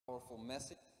Powerful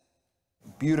message.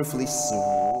 Beautifully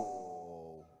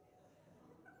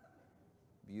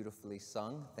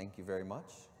sung. Thank you very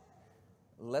much.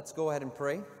 Let's go ahead and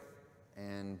pray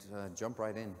and jump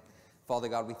right in. Father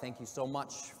God, we thank you so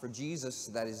much for Jesus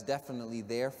that is definitely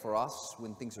there for us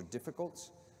when things are difficult,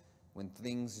 when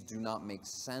things do not make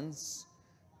sense.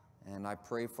 And I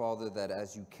pray, Father, that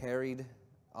as you carried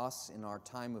us in our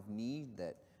time of need,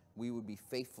 that we would be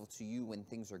faithful to you when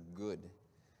things are good.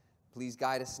 Please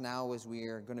guide us now as we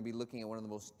are going to be looking at one of the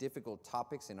most difficult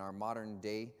topics in our modern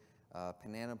day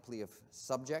panoply of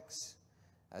subjects.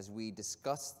 As we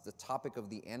discuss the topic of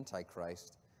the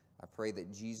Antichrist, I pray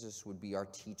that Jesus would be our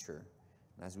teacher.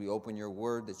 And as we open your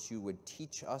word, that you would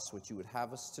teach us what you would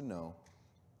have us to know.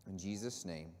 In Jesus'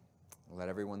 name, let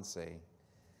everyone say,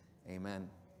 amen.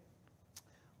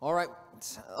 All right,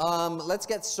 let's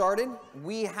get started.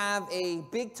 We have a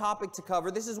big topic to cover.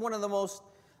 This is one of the most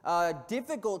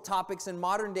difficult topics in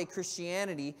modern day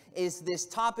Christianity, is this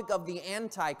topic of the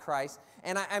Antichrist.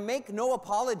 And I make no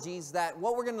apologies that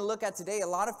what we're going to look at today, a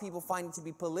lot of people find it to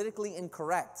be politically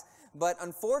incorrect. But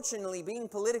unfortunately, being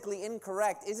politically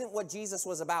incorrect isn't what Jesus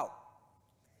was about.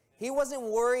 He wasn't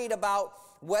worried about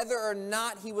whether or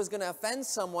not he was going to offend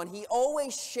someone. He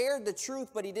always shared the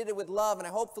truth, but he did it with love. And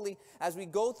hopefully, as we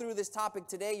go through this topic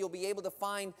today, you'll be able to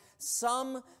find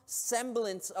some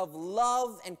semblance of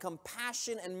love and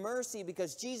compassion and mercy,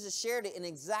 because Jesus shared it in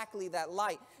exactly that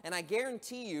light. And I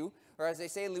guarantee you, or as they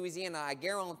say in Louisiana, I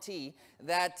guarantee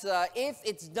that if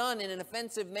it's done in an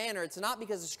offensive manner, it's not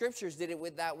because the scriptures did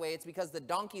it that way. It's because the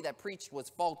donkey that preached was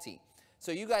faulty.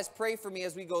 So you guys pray for me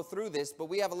as we go through this, but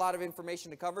we have a lot of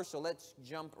information to cover, so let's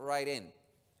jump right in.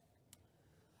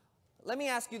 Let me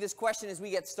ask you this question as we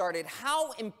get started.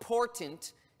 How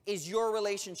important is your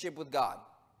relationship with God?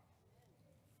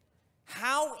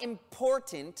 How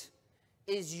important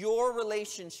is your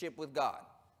relationship with God?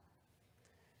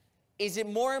 Is it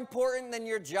more important than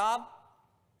your job?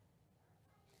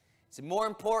 Is it more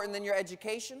important than your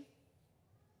education?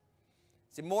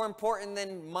 Is it more important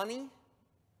than money?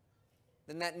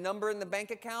 Than that number in the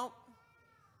bank account?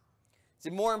 Is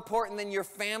it more important than your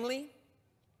family?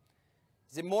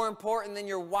 Is it more important than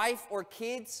your wife or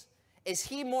kids? Is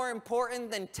he more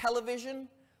important than television,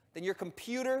 than your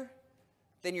computer,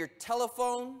 than your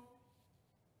telephone?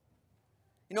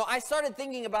 You know, I started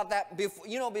thinking about that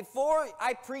before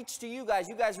I preach to you guys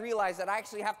realize that I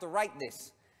actually have to write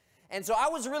this. And so I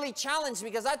was really challenged,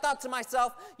 because I thought to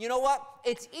myself, you know what?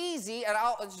 It's easy, and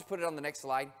let's just put it on the next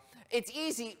slide. It's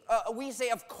easy. We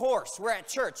say, of course, we're at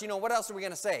church. You know, what else are we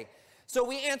going to say? So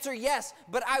we answer yes.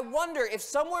 But I wonder if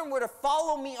someone were to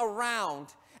follow me around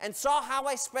and saw how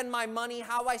I spend my money,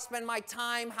 how I spend my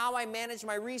time, how I manage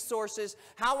my resources,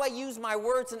 how I use my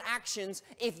words and actions,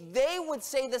 if they would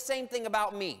say the same thing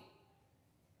about me.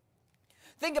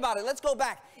 Think about it. Let's go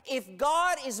back. If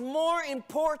God is more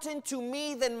important to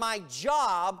me than my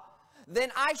job,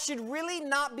 then I should really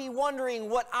not be wondering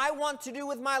what I want to do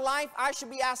with my life. I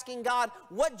should be asking God,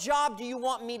 what job do you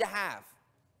want me to have?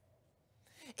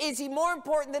 Is he more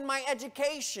important than my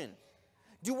education?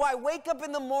 Do I wake up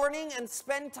in the morning and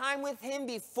spend time with him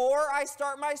before I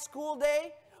start my school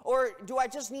day? Or do I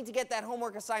just need to get that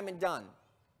homework assignment done?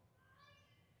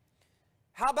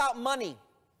 How about money?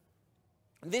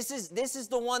 This is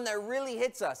the one that really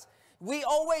hits us. We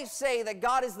always say that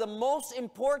God is the most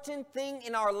important thing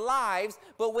in our lives,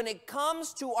 but when it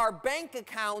comes to our bank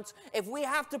accounts, if we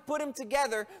have to put them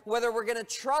together, whether we're going to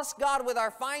trust God with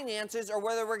our finances or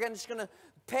whether we're just going to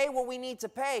pay what we need to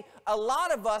pay, a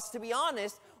lot of us, to be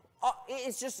honest,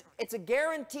 it's a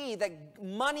guarantee that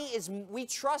we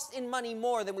trust in money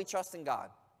more than we trust in God.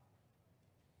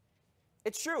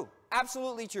 It's true.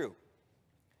 Absolutely true.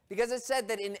 Because it said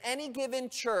that in any given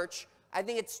church, I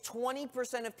think it's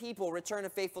 20% of people return a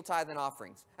faithful tithe and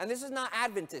offerings. And this is not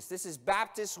Adventist. This is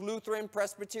Baptist, Lutheran,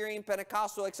 Presbyterian,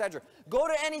 Pentecostal, etc. Go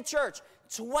to any church.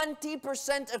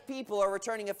 20% of people are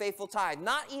returning a faithful tithe,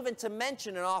 not even to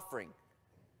mention an offering.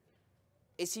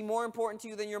 Is he more important to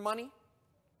you than your money?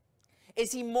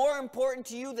 Is he more important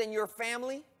to you than your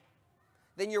family?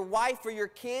 Than your wife or your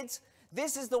kids?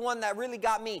 This is the one that really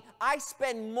got me. I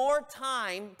spend more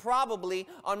time probably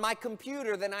on my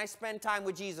computer than I spend time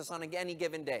with Jesus on any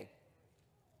given day.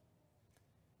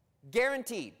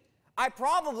 Guaranteed. I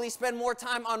probably spend more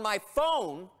time on my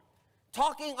phone,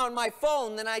 talking on my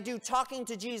phone, than I do talking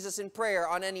to Jesus in prayer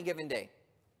on any given day.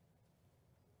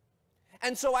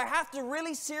 And so I have to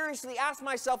really seriously ask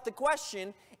myself the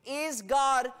question, is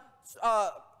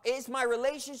my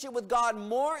relationship with God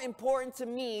more important to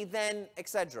me than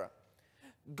etc.?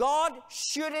 God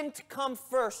shouldn't come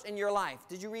first in your life.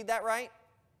 Did you read that right?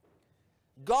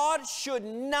 God should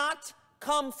not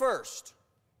come first.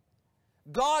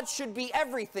 God should be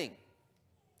everything.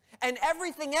 And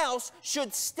everything else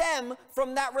should stem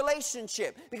from that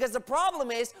relationship. Because the problem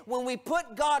is, when we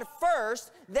put God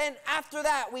first, then after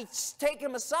that we take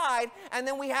him aside, and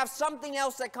then we have something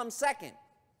else that comes second.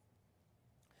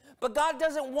 But God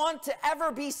doesn't want to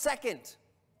ever be second.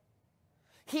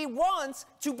 He wants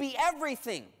to be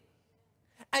everything.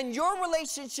 And your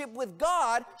relationship with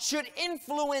God should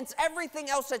influence everything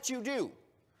else that you do.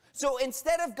 So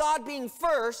instead of God being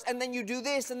first, and then you do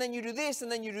this, and then you do this,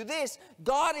 and then you do this,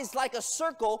 God is like a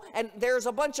circle, and there's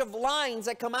a bunch of lines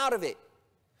that come out of it.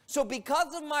 So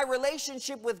because of my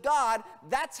relationship with God,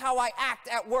 that's how I act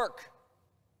at work.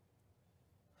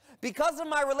 Because of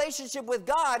my relationship with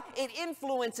God, it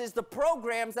influences the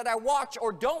programs that I watch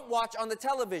or don't watch on the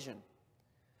television.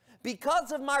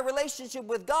 Because of my relationship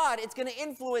with God, it's going to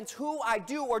influence who I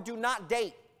do or do not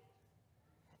date.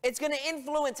 It's going to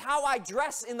influence how I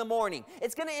dress in the morning.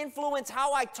 It's going to influence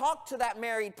how I talk to that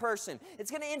married person. It's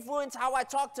going to influence how I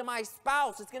talk to my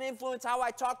spouse. It's going to influence how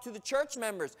I talk to the church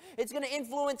members. It's going to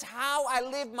influence how I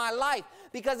live my life.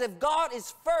 Because if God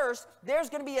is first,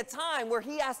 there's going to be a time where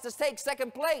he has to take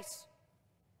second place.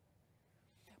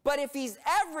 But if he's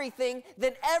everything,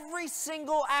 then every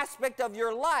single aspect of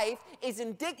your life is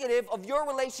indicative of your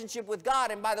relationship with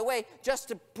God. And by the way, just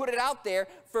to put it out there,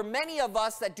 for many of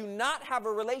us that do not have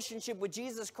a relationship with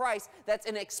Jesus Christ, that's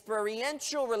an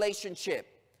experiential relationship.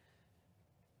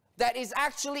 That is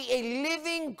actually a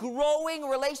living, growing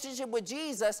relationship with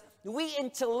Jesus. We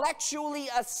intellectually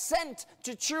assent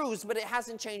to truths, but it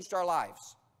hasn't changed our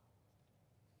lives.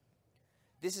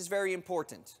 This is very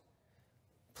important.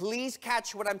 Please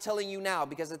catch what I'm telling you now,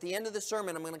 because at the end of the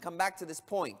sermon, I'm going to come back to this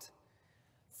point.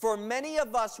 For many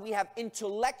of us, we have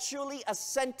intellectually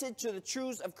assented to the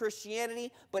truths of Christianity,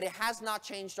 but it has not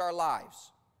changed our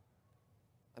lives.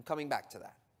 I'm coming back to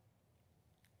that.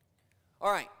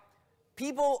 All right.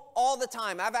 People all the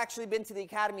time, I've actually been to the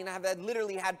academy, and I've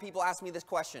literally had people ask me this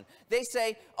question. They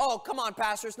say, oh, come on,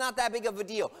 Pastor, it's not that big of a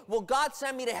deal. Will God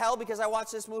send me to hell because I watch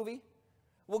this movie?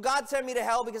 Will God send me to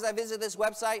hell because I visit this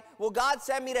website? Will God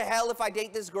send me to hell if I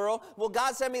date this girl? Will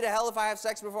God send me to hell if I have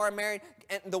sex before I'm married?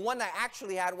 And the one that I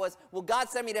actually had was, will God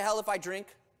send me to hell if I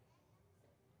drink?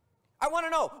 I want to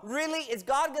know, really? Is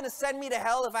God going to send me to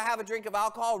hell if I have a drink of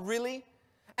alcohol? Really?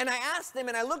 And I asked him,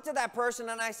 and I looked at that person,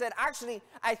 and I said, actually,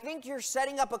 I think you're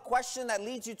setting up a question that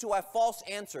leads you to a false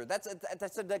answer. That's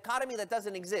a dichotomy that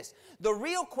doesn't exist. The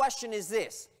real question is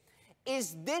this.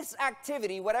 Is this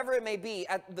activity, whatever it may be,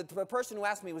 the person who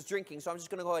asked me was drinking, so I'm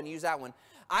just going to go ahead and use that one.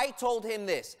 I told him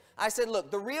this. I said, look,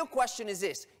 the real question is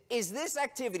this. Is this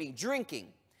activity, drinking,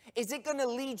 is it going to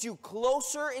lead you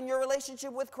closer in your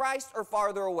relationship with Christ or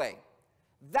farther away?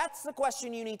 That's the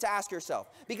question you need to ask yourself.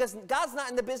 Because God's not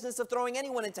in the business of throwing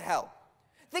anyone into hell.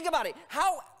 Think about it.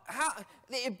 How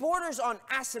it borders on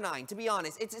asinine, to be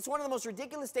honest. It's one of the most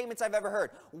ridiculous statements I've ever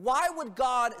heard. Why would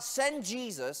God send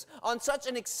Jesus on such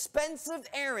an expensive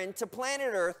errand to planet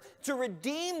Earth to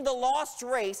redeem the lost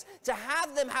race, to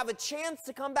have them have a chance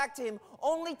to come back to him,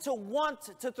 only to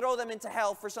want to throw them into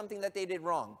hell for something that they did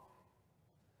wrong?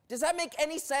 Does that make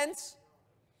any sense?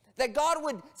 That God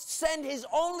would send his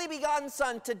only begotten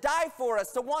Son to die for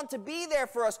us, to want to be there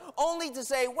for us, only to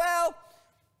say, well,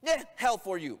 hell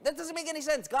for you. That doesn't make any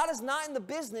sense. God is not in the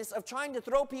business of trying to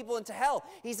throw people into hell.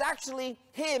 He's actually,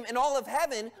 him and all of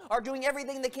heaven are doing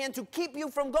everything they can to keep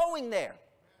you from going there.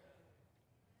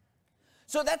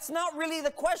 So that's not really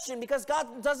the question, because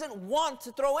God doesn't want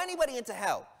to throw anybody into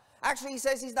hell. Actually, he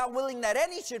says he's not willing that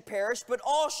any should perish, but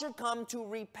all should come to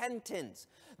repentance.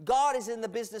 God is in the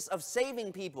business of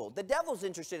saving people. The devil's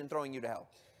interested in throwing you to hell.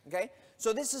 Okay?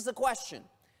 So this is the question.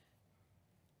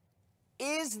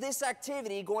 Is this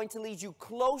activity going to lead you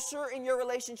closer in your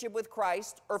relationship with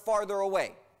Christ or farther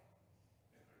away?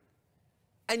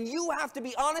 And you have to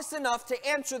be honest enough to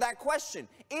answer that question.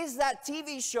 Is that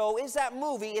TV show, is that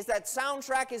movie, is that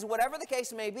soundtrack, is whatever the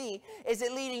case may be, is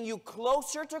it leading you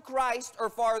closer to Christ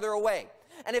or farther away?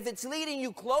 And if it's leading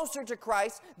you closer to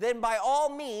Christ, then by all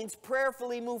means,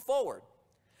 prayerfully move forward.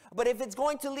 But if it's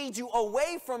going to lead you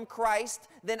away from Christ,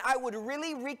 then I would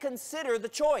really reconsider the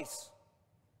choice.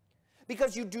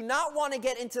 Because you do not want to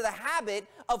get into the habit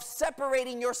of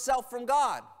separating yourself from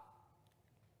God.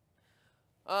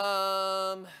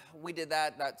 We did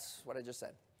that. That's what I just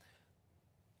said.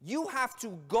 You have to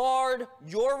guard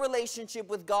your relationship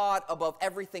with God above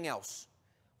everything else.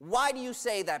 Why do you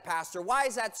say that, Pastor? Why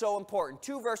is that so important?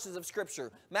 2 verses of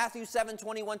Scripture. Matthew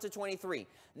 7:21-23.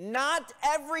 Not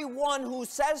everyone who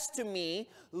says to me,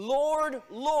 Lord,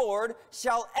 Lord,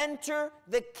 shall enter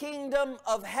the kingdom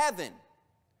of heaven,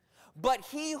 but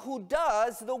he who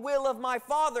does the will of my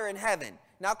Father in heaven.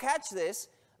 Now catch this.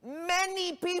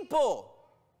 Many people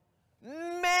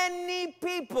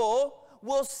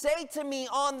will say to me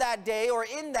on that day or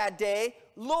in that day,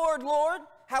 Lord, Lord,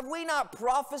 have we not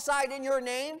prophesied in your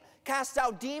name, cast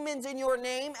out demons in your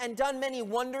name, and done many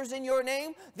wonders in your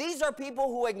name? These are people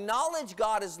who acknowledge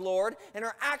God as Lord and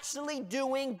are actually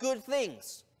doing good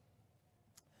things.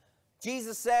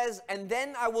 Jesus says, and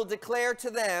then I will declare to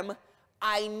them,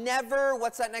 I never,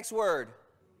 what's that next word?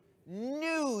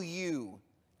 Knew you.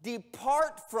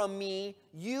 Depart from me,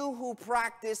 you who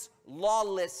practice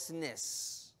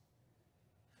lawlessness.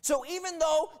 So even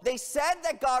though they said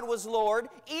that God was Lord,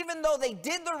 even though they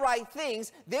did the right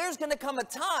things, there's going to come a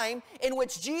time in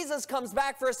which Jesus comes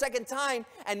back for a second time,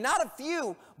 and not a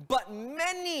few, but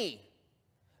many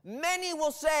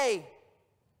will say,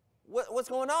 what's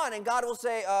going on? And God will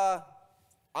say,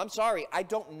 I'm sorry, I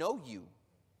don't know you.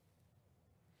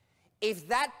 If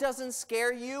that doesn't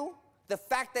scare you, the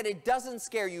fact that it doesn't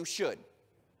scare you should.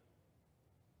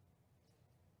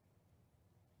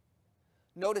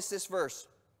 Notice this verse.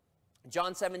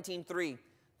 John 17:3,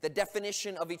 the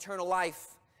definition of eternal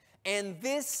life. And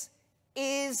this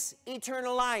is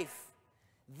eternal life,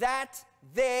 that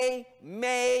they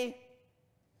may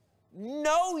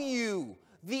know you,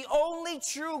 the only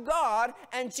true God,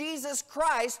 and Jesus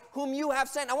Christ, whom you have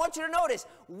sent. I want you to notice,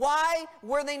 why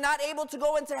were they not able to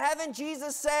go into heaven?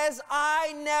 Jesus says,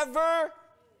 I never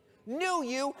knew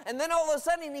you. And then all of a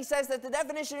sudden he says that the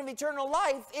definition of eternal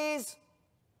life is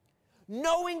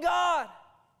knowing God.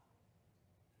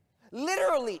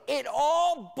 Literally, it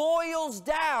all boils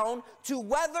down to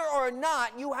whether or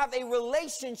not you have a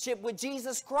relationship with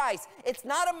Jesus Christ. It's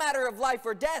not a matter of life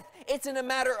or death. It's in a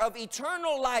matter of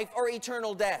eternal life or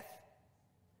eternal death.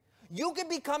 You could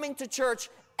be coming to church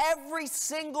every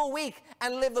single week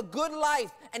and live a good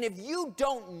life. And if you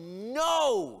don't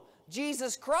know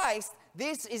Jesus Christ,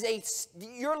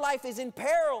 your life is in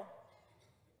peril.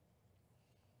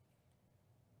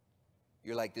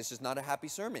 You're like, this is not a happy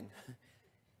sermon.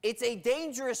 It's a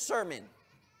dangerous sermon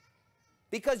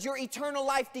because your eternal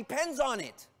life depends on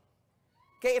it.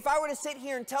 Okay, if I were to sit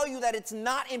here and tell you that it's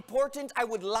not important, I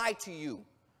would lie to you.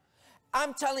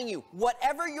 I'm telling you,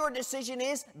 whatever your decision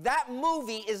is, that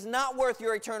movie is not worth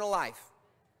your eternal life.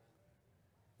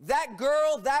 That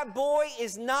girl, that boy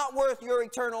is not worth your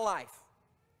eternal life.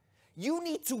 You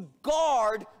need to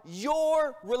guard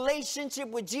your relationship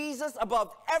with Jesus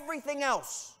above everything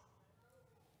else.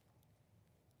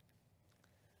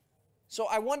 So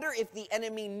I wonder if the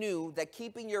enemy knew that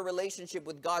keeping your relationship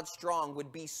with God strong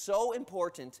would be so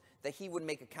important that he would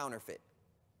make a counterfeit.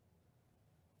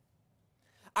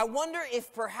 I wonder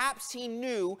if perhaps he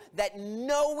knew that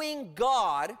knowing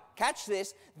God, catch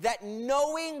this, that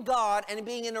knowing God and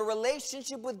being in a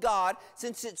relationship with God,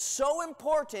 since it's so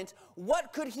important,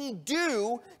 what could he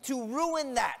do to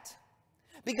ruin that?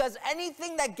 Because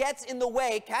anything that gets in the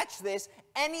way, catch this,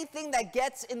 anything that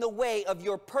gets in the way of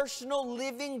your personal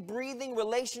living, breathing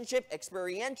relationship,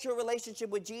 experiential relationship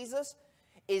with Jesus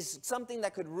is something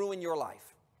that could ruin your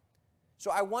life. So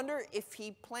I wonder if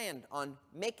he planned on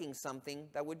making something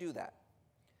that would do that.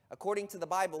 According to the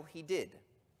Bible, he did.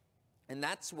 And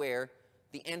that's where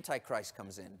the Antichrist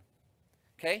comes in.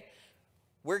 Okay?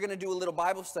 We're going to do a little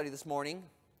Bible study this morning.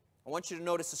 I want you to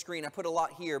notice the screen. I put a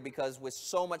lot here because with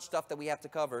so much stuff that we have to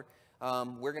cover,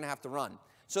 we're going to have to run.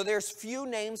 So there's few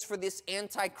names for this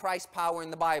Antichrist power in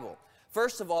the Bible.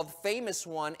 First of all, the famous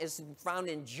one is found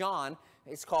in John.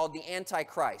 It's called the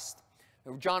Antichrist.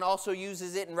 John also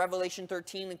uses it in Revelation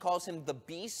 13 and calls him the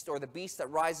beast, or the beast that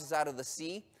rises out of the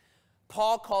sea.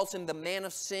 Paul calls him the man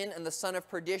of sin and the son of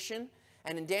perdition.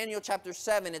 And in Daniel chapter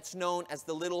 7, it's known as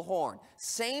the little horn.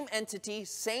 Same entity,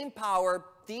 same power.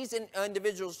 These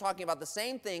individuals are talking about the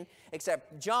same thing,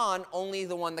 except John, only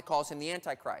the one that calls him the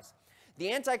Antichrist.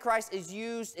 The Antichrist is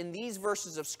used in these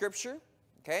verses of Scripture,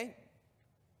 okay?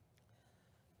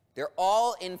 They're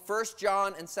all in 1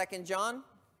 John and 2 John.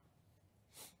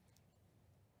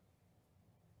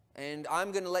 And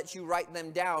I'm going to let you write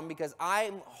them down because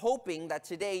I'm hoping that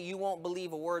today you won't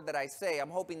believe a word that I say. I'm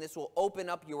hoping this will open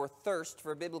up your thirst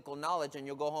for biblical knowledge and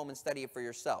you'll go home and study it for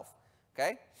yourself.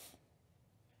 Okay?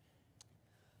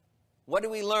 What do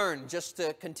we learn? Just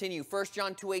to continue, 1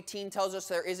 John 2:18 tells us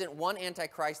there isn't one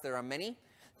Antichrist, there are many.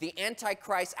 The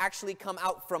Antichrist actually come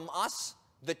out from us,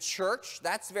 the church.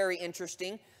 That's very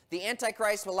interesting. The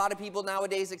Antichrist, a lot of people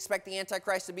nowadays expect the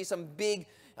Antichrist to be some big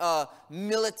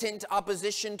militant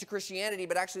opposition to Christianity,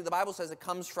 but actually the Bible says it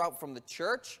comes from the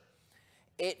church.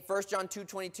 1 John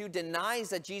 2:22 denies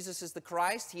that Jesus is the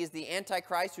Christ. He is the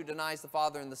Antichrist who denies the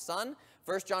Father and the Son.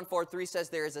 1 John 4:3 says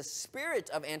there is a spirit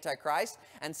of Antichrist.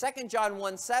 And 2 John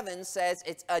 1:7 says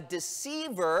it's a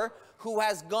deceiver who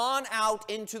has gone out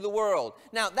into the world.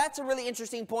 Now, that's a really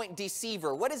interesting point,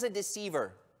 deceiver. What is a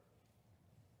deceiver?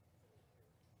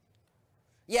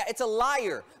 Yeah, it's a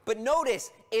liar. But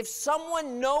notice, if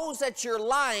someone knows that you're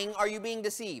lying, are you being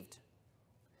deceived?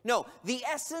 No, the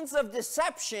essence of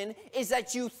deception is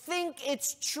that you think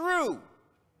it's true.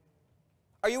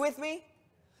 Are you with me?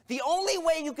 The only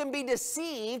way you can be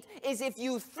deceived is if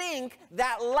you think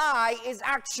that lie is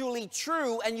actually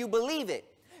true and you believe it.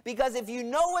 Because if you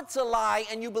know it's a lie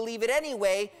and you believe it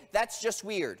anyway, that's just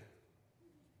weird.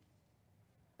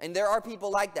 And there are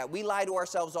people like that. We lie to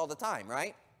ourselves all the time,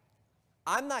 right?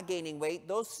 I'm not gaining weight.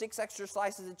 Those 6 extra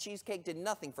slices of cheesecake did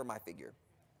nothing for my figure.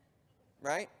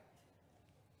 Right?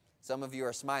 Some of you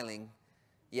are smiling.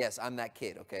 Yes, I'm that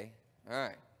kid, okay? All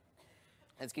right.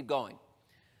 Let's keep going.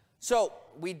 So,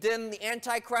 we did the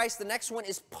Antichrist. The next one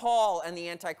is Paul and the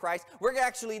Antichrist. We're going to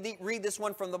actually read this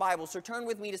one from the Bible. So turn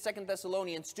with me to 2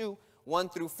 Thessalonians 2, 1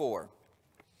 through 4.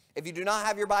 If you do not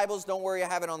have your Bibles, don't worry, I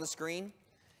have it on the screen.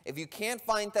 If you can't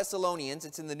find Thessalonians,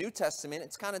 it's in the New Testament.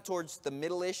 It's kind of towards the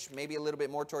middle-ish, maybe a little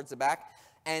bit more towards the back.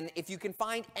 And if you can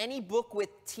find any book with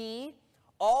T,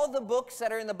 all the books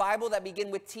that are in the Bible that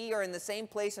begin with T are in the same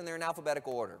place and they're in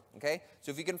alphabetical order. Okay?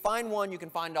 So if you can find one, you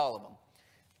can find all of them.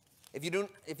 If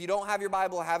you don't have your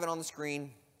Bible, I have it on the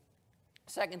screen.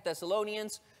 2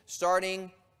 Thessalonians, starting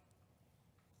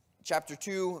chapter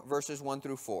 2, verses 1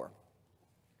 through 4.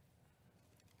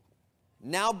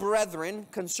 Now, brethren,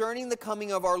 concerning the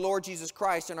coming of our Lord Jesus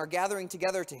Christ and our gathering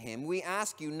together to him, we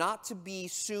ask you not to be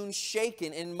soon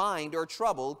shaken in mind or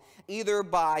troubled, either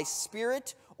by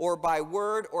spirit or by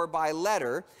word or by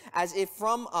letter, as if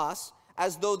from us,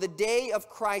 as though the day of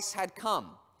Christ had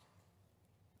come.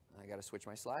 I got to switch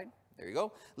my slide. There you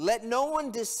go. Let no one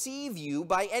deceive you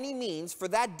by any means, for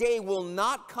that day will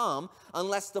not come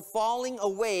unless the falling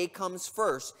away comes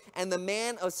first, and the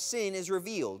man of sin is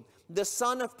revealed, the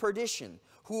son of perdition,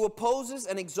 who opposes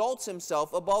and exalts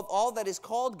himself above all that is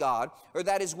called God, or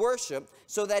that is worshipped,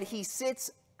 so that he sits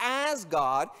as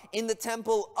God in the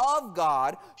temple of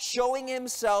God, showing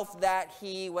himself that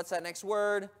he, what's that next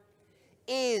word?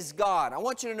 Is God. I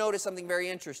want you to notice something very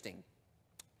interesting.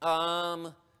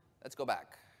 Let's go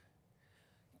back.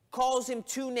 Calls him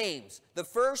 2 names. The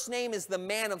first name is the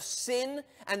man of sin,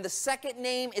 and the second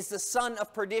name is the son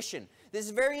of perdition. This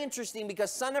is very interesting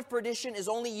because son of perdition is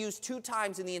only used 2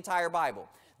 times in the entire Bible.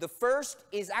 The first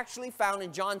is actually found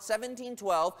in John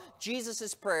 17:12,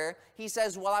 Jesus' prayer. He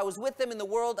says, while I was with them in the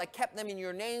world, I kept them in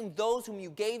your name. Those whom you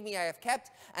gave me I have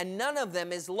kept, and none of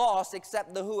them is lost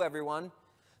except the who, everyone?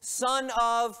 Son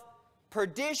of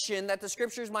perdition, that the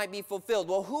scriptures might be fulfilled.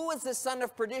 Well, who was the son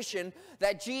of perdition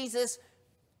that Jesus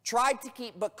tried to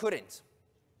keep but couldn't?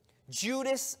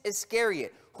 Judas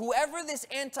Iscariot. Whoever this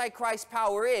Antichrist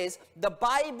power is, the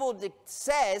Bible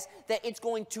says that it's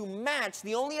going to match.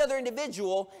 The only other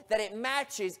individual that it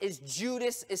matches is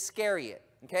Judas Iscariot.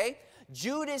 Okay?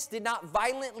 Judas did not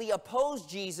violently oppose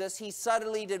Jesus. He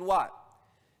subtly did what?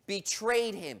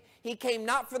 Betrayed him. He came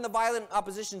not from the violent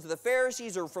opposition to the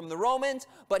Pharisees or from the Romans,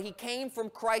 but he came from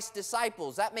Christ's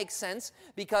disciples. That makes sense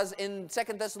because in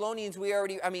 2 Thessalonians, in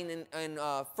 1 and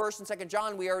 2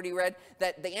 John, we already read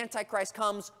that the Antichrist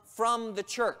comes from the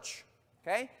church.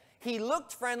 Okay? He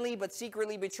looked friendly, but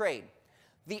secretly betrayed.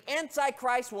 The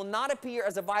Antichrist will not appear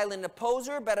as a violent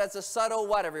opposer, but as a subtle,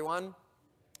 what, everyone?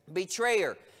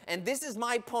 Betrayer. And this is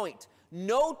my point.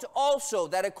 Note also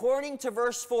that according to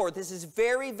verse 4, this is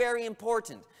very, very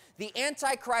important. The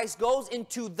Antichrist goes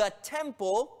into the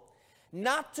temple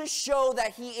not to show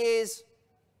that he is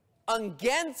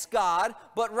against God,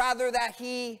 but rather that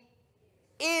he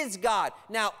is God.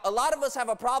 Now, a lot of us have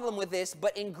a problem with this,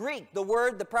 but in Greek,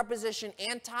 the preposition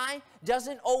anti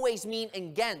doesn't always mean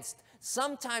against.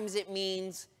 Sometimes it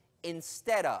means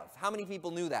instead of. How many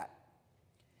people knew that?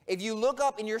 If you look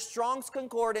up in your Strong's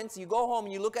Concordance, you go home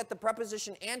and you look at the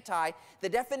preposition anti, the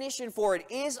definition for it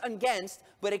is against,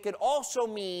 but it could also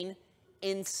mean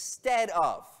instead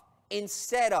of.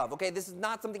 Instead of. Okay, this is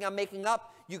not something I'm making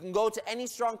up. You can go to any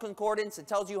Strong Concordance. It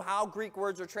tells you how Greek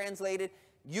words are translated.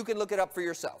 You can look it up for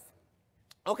yourself.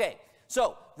 Okay,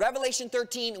 so Revelation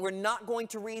 13, we're not going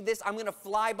to read this. I'm going to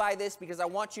fly by this because I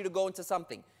want you to go into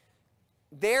something.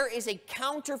 There is a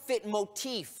counterfeit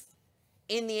motif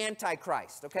in the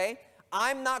Antichrist, okay?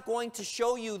 I'm not going to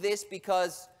show you this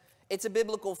because it's a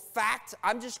biblical fact.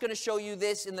 I'm just going to show you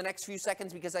this in the next few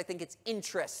seconds because I think it's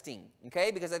interesting,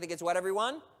 okay? Because I think it's what,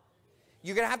 everyone?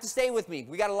 You're going to have to stay with me.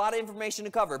 We got a lot of information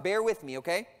to cover. Bear with me,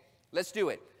 okay? Let's do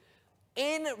it.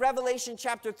 In Revelation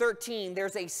chapter 13,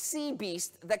 there's a sea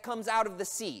beast that comes out of the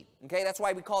sea. Okay, that's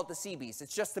why we call it the sea beast.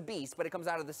 It's just a beast, but it comes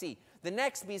out of the sea. The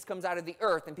next beast comes out of the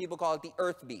earth, and people call it the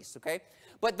earth beast, okay?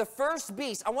 But the first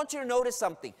beast, I want you to notice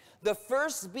something. The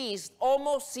first beast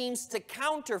almost seems to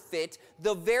counterfeit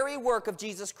the very work of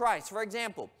Jesus Christ. For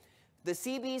example, the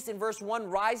sea beast in verse 1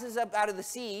 rises up out of the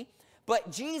sea,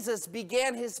 but Jesus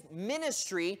began his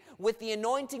ministry with the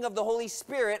anointing of the Holy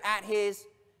Spirit at his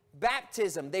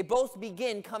baptism. They both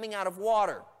begin coming out of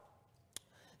water.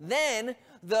 Then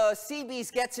the sea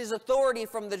beast gets his authority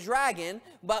from the dragon,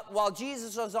 but while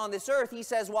Jesus was on this earth, he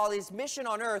says while his mission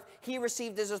on earth, he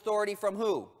received his authority from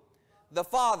who? The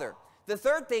Father. The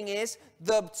third thing is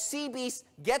the sea beast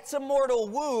gets a mortal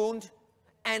wound,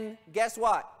 and guess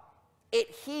what?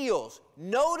 It heals.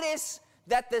 Notice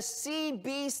that the sea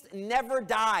beast never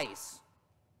dies.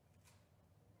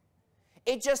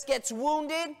 It just gets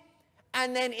wounded,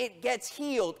 and then it gets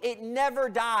healed. It never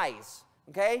dies,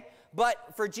 okay?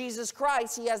 But for Jesus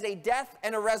Christ, he has a death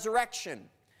and a resurrection.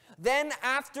 Then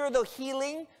after the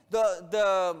healing,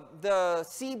 the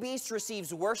sea beast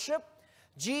receives worship.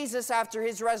 Jesus, after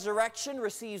his resurrection,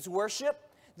 receives worship.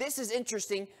 This is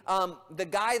interesting. The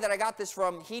guy that I got this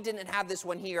from, he didn't have this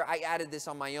one here. I added this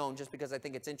on my own just because I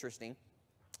think it's interesting.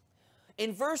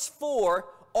 In verse 4,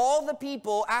 all the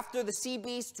people, after the sea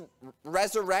beast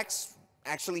resurrects,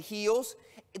 actually heals,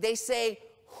 they say,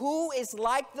 who is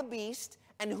like the beast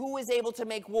and who is able to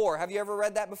make war? Have you ever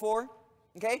read that before?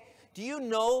 Okay. Do you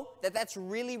know that that's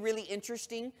really, really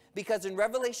interesting? Because in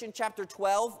Revelation chapter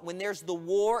 12, when there's the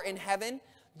war in heaven,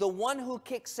 the one who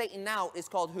kicks Satan out is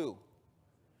called who?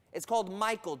 It's called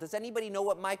Michael. Does anybody know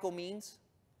what Michael means?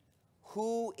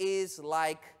 Who is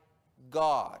like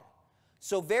God.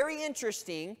 So very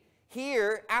interesting.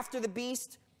 Here, after the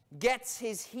beast gets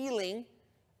his healing,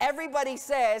 everybody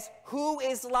says, who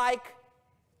is like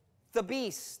the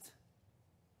beast?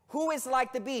 Who is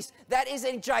like the beast? That is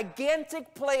a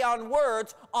gigantic play on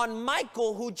words on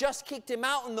Michael, who just kicked him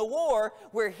out in the war,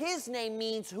 where his name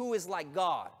means who is like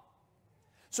God.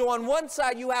 So on one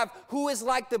side you have who is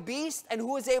like the beast and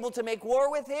who is able to make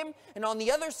war with him. And on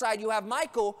the other side you have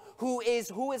Michael, who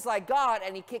is like God,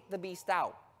 and he kicked the beast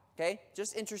out. Okay?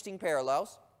 Just interesting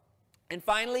parallels. And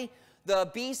finally,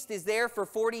 the beast is there for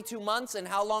 42 months. And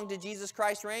how long did Jesus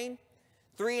Christ reign?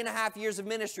 3.5 years of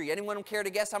ministry. Anyone care to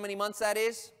guess how many months that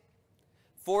is?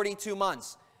 42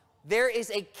 months. There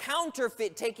is a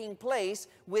counterfeit taking place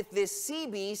with this sea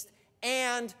beast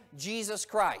and Jesus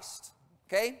Christ.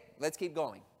 Okay? Let's keep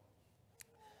going.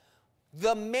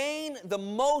 The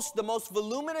most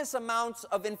voluminous amounts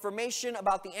of information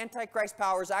about the Antichrist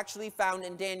power is actually found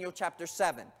in Daniel chapter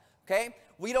 7. Okay?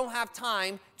 We don't have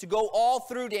time to go all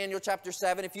through Daniel chapter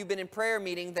 7. If you've been in prayer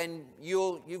meeting, then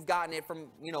you've gotten it from,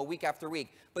 week after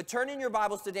week. But turn in your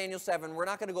Bibles to Daniel 7. We're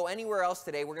not going to go anywhere else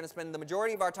today. We're going to spend the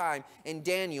majority of our time in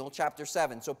Daniel chapter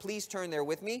 7. So please turn there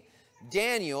with me.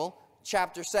 Daniel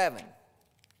chapter 7.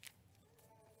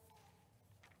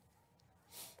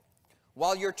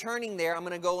 While you're turning there, I'm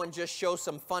going to go and just show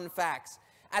some fun facts.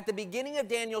 At the beginning of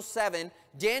Daniel 7,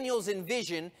 Daniel's in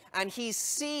vision, and he's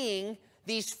seeing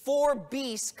these 4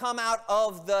 beasts come out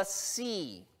of the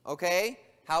sea. Okay?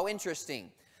 How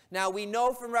interesting. Now, we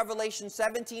know from Revelation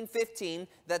 17:15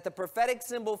 that the prophetic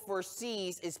symbol for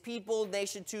seas is people,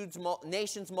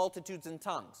 nations, multitudes, and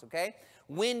tongues. Okay?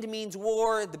 Wind means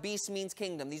war. The beast means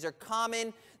kingdom. These are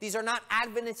common. These are not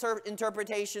Adventist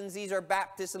interpretations. These are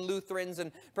Baptists and Lutherans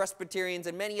and Presbyterians,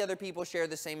 and many other people share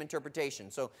the same interpretation.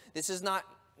 So this is not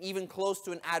even close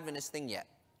to an Adventist thing yet.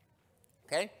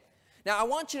 Okay? Now, I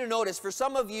want you to notice, for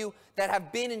some of you that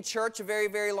have been in church a very,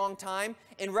 very long time,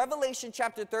 in Revelation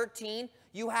chapter 13,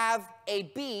 you have a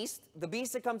beast, the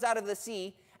beast that comes out of the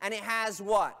sea, and it has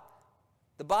what?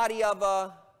 The body of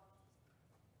a...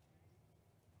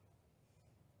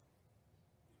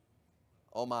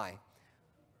 Oh my.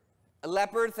 A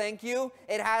leopard, thank you.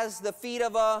 It has the feet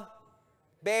of a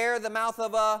bear, the mouth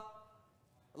of a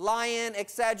lion,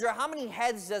 etc. How many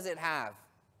heads does it have?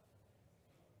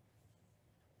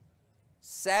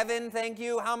 7, thank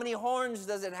you. How many horns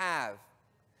does it have?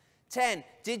 10.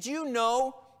 Did you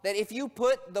know that if you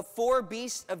put the 4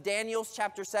 beasts of Daniel's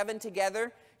chapter 7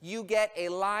 together, you get a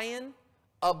lion,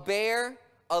 a bear,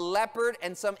 a leopard,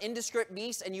 and some indescript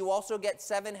beasts, and you also get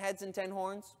 7 heads and 10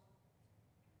 horns?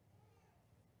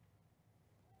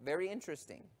 Very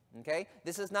interesting. Okay?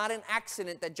 This is not an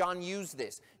accident that John used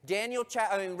this.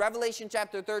 Revelation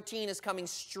chapter 13 is coming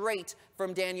straight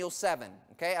from Daniel 7.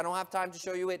 Okay? I don't have time to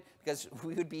show you it because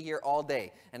we would be here all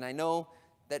day. And I know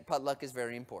that potluck is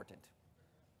very important.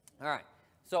 All right.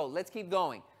 So let's keep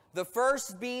going. The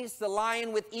first beast, the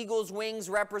lion with eagle's wings,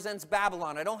 represents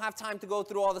Babylon. I don't have time to go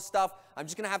through all the stuff. I'm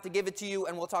just going to have to give it to you,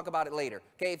 and we'll talk about it later.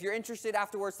 Okay, if you're interested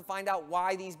afterwards to find out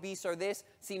why these beasts are this,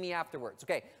 see me afterwards.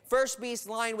 Okay, first beast,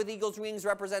 lion with eagle's wings,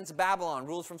 represents Babylon.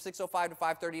 Rules from 605 to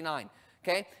 539.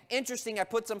 Okay, interesting, I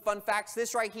put some fun facts.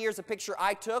 This right here is a picture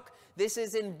I took. This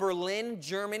is in Berlin,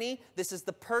 Germany. This is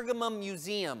the Pergamum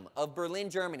Museum of Berlin,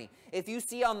 Germany. If you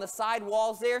see on the side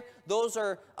walls there, those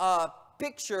are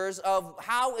pictures of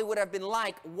how it would have been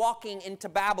like walking into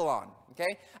Babylon.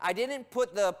 Okay, I didn't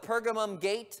put the Pergamum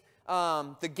gate,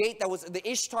 the gate that was, the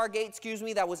Ishtar gate, excuse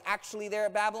me, that was actually there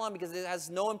at Babylon, because it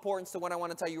has no importance to what I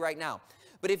want to tell you right now.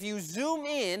 But if you zoom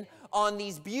in on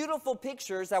these beautiful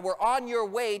pictures that were on your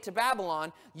way to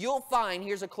Babylon, you'll find,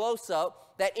 here's a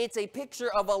close-up, that it's a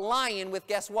picture of a lion with,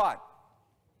 guess what?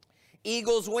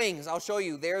 Eagle's wings. I'll show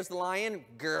you. There's the lion,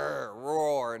 grrr,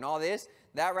 roar, and all this.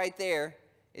 That right there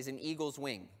is an eagle's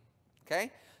wing.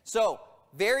 Okay? So,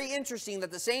 very interesting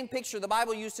that the same picture the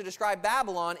Bible used to describe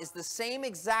Babylon is the same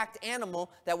exact animal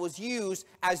that was used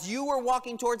as you were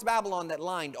walking towards Babylon that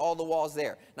lined all the walls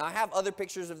there. Now, I have other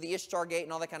pictures of the Ishtar gate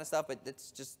and all that kind of stuff, but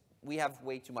it's just, we have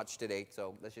way too much today,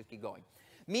 so let's just keep going.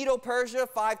 Medo-Persia,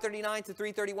 539 to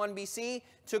 331 BC,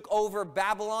 took over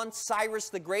Babylon. Cyrus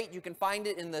the Great, you can find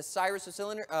it in the Cyrus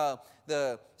cylinder.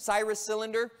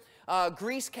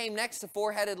 Greece came next, the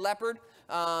four-headed leopard.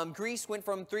 Greece went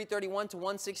from 331 to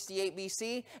 168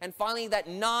 BC. And finally, that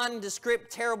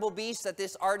nondescript, terrible beast that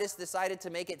this artist decided to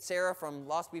make it Sarah from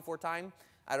Lost Before Time.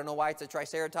 I don't know why it's a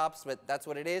triceratops, but that's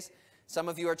what it is. Some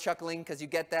of you are chuckling because you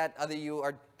get that. Other you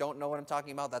don't know what I'm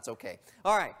talking about. That's okay.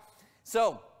 All right.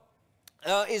 So,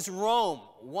 is Rome,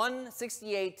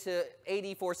 168 to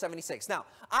AD 476. Now,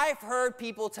 I've heard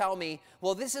people tell me,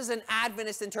 well, this is an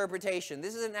Adventist interpretation.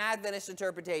 This is an Adventist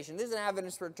interpretation. This is an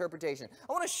Adventist interpretation.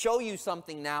 I want to show you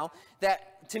something now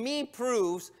that, to me,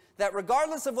 proves that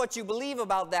regardless of what you believe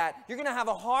about that, you're going to have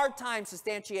a hard time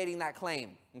substantiating that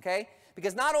claim, okay?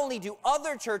 Because not only do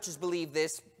other churches believe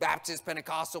this, Baptist,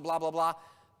 Pentecostal, blah, blah, blah,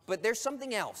 but there's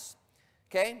something else,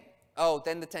 okay? Oh,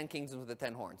 then the 10 kingdoms with the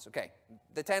 10 horns. Okay.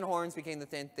 The 10 horns became the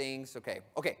 10 things. Okay.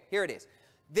 Okay, here it is.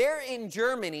 There in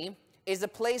Germany is a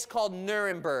place called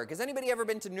Nuremberg. Has anybody ever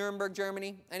been to Nuremberg,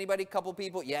 Germany? Anybody? Couple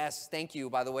people? Yes. Thank you,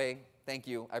 by the way. Thank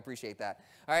you. I appreciate that.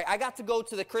 All right. I got to go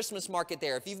to the Christmas market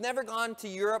there. If you've never gone to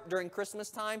Europe during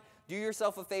Christmas time, do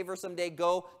yourself a favor someday.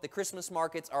 Go. The Christmas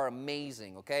markets are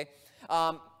amazing. Okay.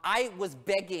 I was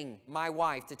begging my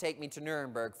wife to take me to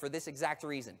Nuremberg for this exact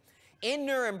reason. In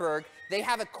Nuremberg, they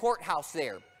have a courthouse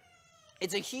there.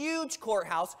 It's a huge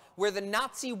courthouse where the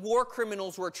Nazi war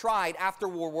criminals were tried after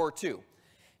World War II.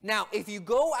 Now, if you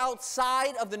go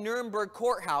outside of the Nuremberg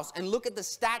courthouse and look at the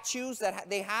statues that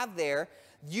they have there,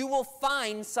 you will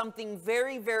find something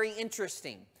very, very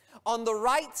interesting. On the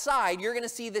right side, you're going to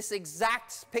see this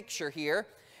exact picture here.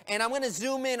 And I'm going to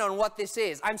zoom in on what this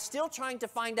is. I'm still trying to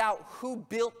find out who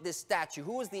built this statue,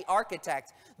 who was the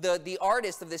architect, the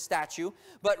artist of this statue.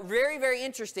 But very, very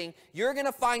interesting. You're going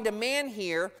to find a man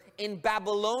here in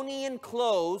Babylonian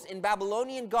clothes, in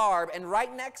Babylonian garb, and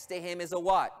right next to him is a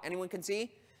what? Anyone can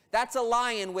see? That's a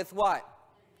lion with what?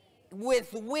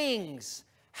 With wings.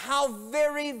 How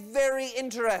very, very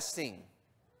interesting.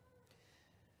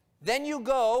 Then you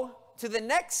go to the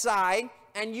next side,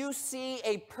 and you see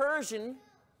a Persian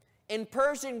in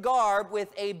Persian garb with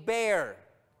a bear.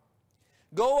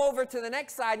 Go over to the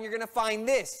next side and you're going to find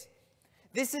this.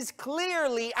 This is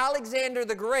clearly Alexander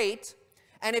the Great.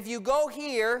 And if you go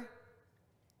here,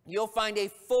 you'll find a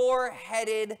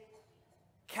four-headed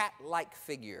cat-like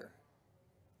figure.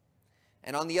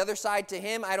 And on the other side to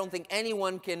him, I don't think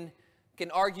anyone can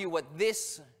argue what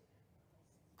this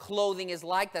clothing is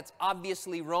like. That's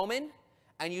obviously Roman.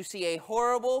 And you see a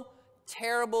horrible,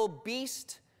 terrible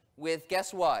beast with,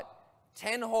 guess what?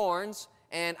 10 horns,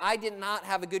 and I did not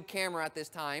have a good camera at this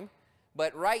time,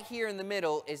 but right here in the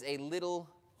middle is a little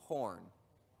horn.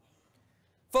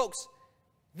 Folks,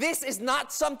 this is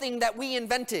not something that we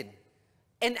invented.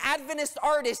 An Adventist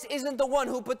artist isn't the one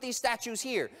who put these statues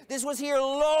here. This was here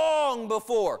long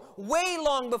before, way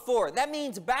long before. That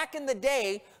means back in the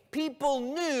day, people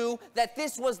knew that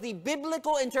this was the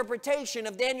biblical interpretation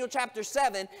of Daniel chapter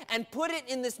 7 and put it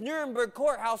in this Nuremberg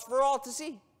courthouse for all to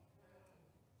see.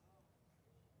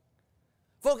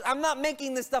 Folks, I'm not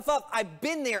making this stuff up. I've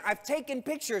been there. I've taken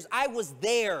pictures. I was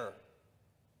there.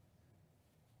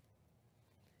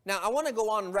 Now, I want to go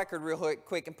on record real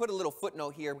quick and put a little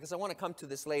footnote here because I want to come to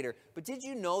this later. But did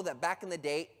you know that back in the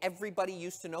day, everybody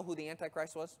used to know who the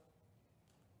Antichrist was?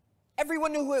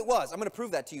 Everyone knew who it was. I'm going to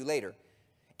prove that to you later.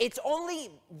 It's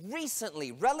only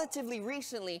recently, relatively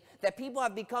recently, that people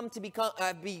have begun to be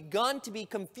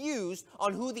confused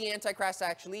on who the Antichrist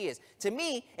actually is. To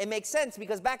me, it makes sense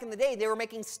because back in the day, they were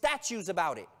making statues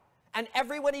about it. And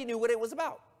everybody knew what it was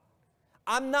about.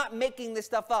 I'm not making this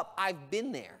stuff up. I've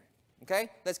been there. Okay?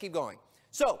 Let's keep going.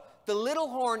 So, the little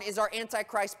horn is our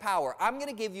Antichrist power. I'm going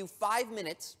to give you 5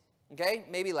 minutes, okay?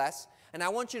 Maybe less. And I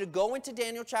want you to go into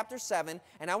Daniel chapter 7,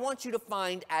 and I want you to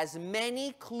find as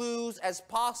many clues as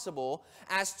possible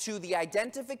as to the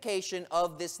identification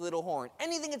of this little horn.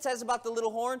 Anything it says about the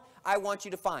little horn, I want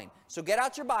you to find. So get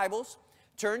out your Bibles,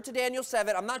 turn to Daniel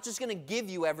 7. I'm not just going to give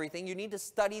you everything. You need to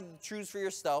study the truths for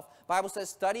yourself. The Bible says,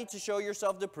 study to show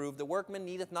yourself approved. The workman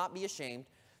needeth not be ashamed.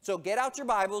 So get out your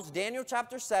Bibles, Daniel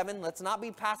chapter 7. Let's not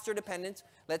be pastor dependent.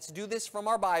 Let's do this from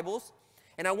our Bibles.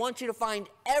 And I want you to find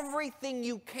everything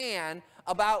you can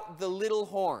about the little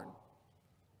horn.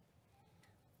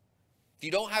 If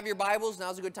you don't have your Bibles,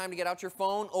 now's a good time to get out your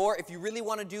phone. Or if you really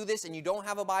want to do this and you don't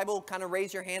have a Bible, kind of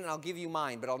raise your hand and I'll give you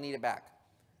mine, but I'll need it back.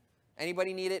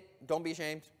 Anybody need it? Don't be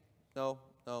ashamed. No,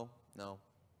 no, no.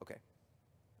 Okay.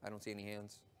 I don't see any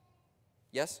hands.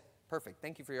 Yes? Perfect.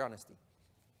 Thank you for your honesty.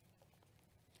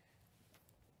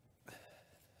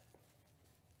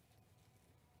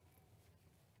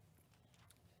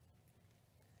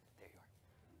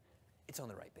 It's on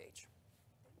the right page.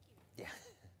 Yeah.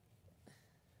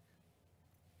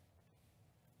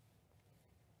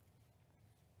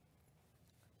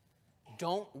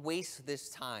 Don't waste this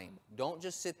time. Don't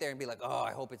just sit there and be like, oh,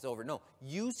 I hope it's over. No,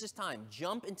 use this time.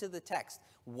 Jump into the text.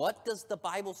 What does the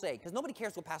Bible say? Because nobody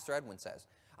cares what Pastor Edwin says.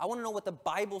 I want to know what the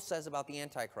Bible says about the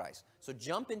Antichrist. So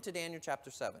jump into Daniel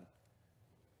chapter 7.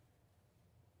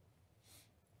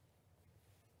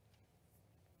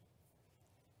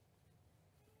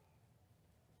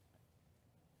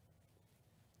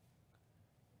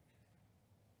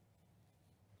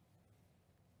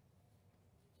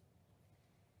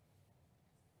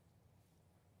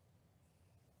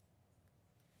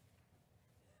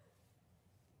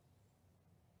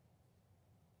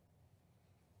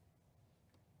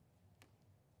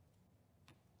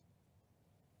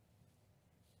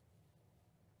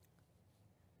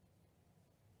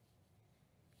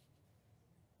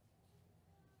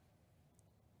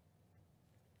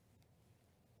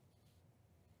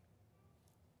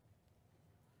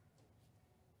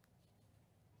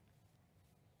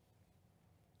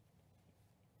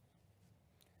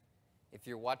 If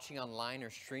you're watching online or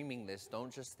streaming this,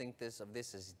 don't just think of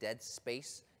this as dead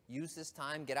space. Use this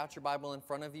time, get out your Bible in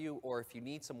front of you, or if you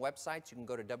need some websites, you can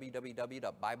go to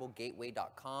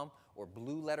www.biblegateway.com or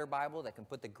Blue Letter Bible that can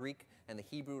put the Greek and the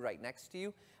Hebrew right next to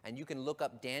you. And you can look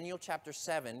up Daniel chapter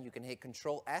 7. You can hit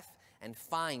Control F and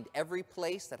find every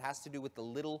place that has to do with the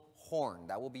little horn.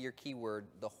 That will be your keyword,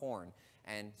 the horn,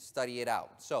 and study it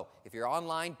out. So if you're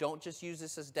online, don't just use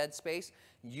this as dead space.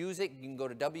 Use it. You can go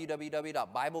to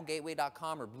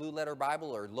www.biblegateway.com or Blue Letter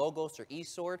Bible or Logos or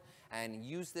eSword and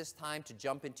use this time to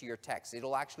jump into your text.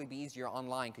 It'll actually be easier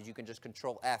online because you can just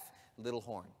Control F, little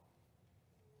horn.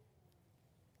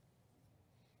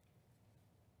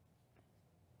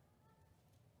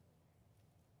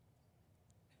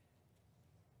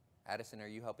 Addison, are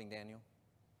you helping Daniel?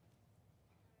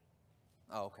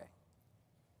 Oh, okay.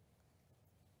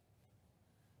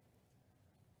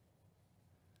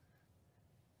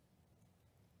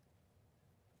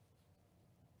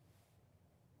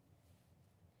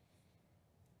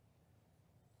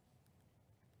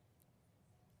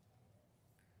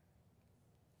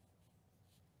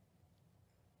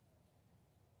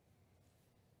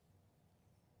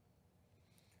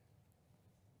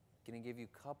 Going to give you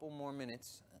a couple more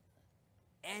minutes.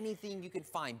 Anything you can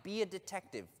find. Be a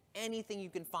detective. Anything you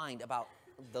can find about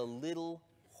the little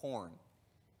horn.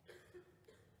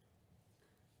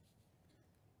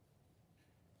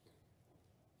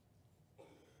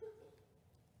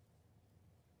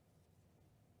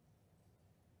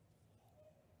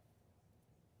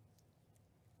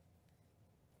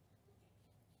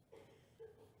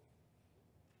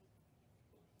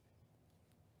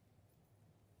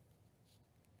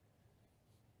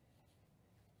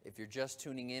 If you're just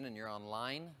tuning in and you're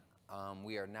online,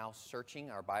 we are now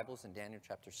searching our Bibles in Daniel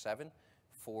chapter 7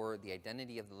 for the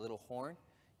identity of the little horn.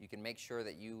 You can make sure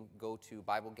that you go to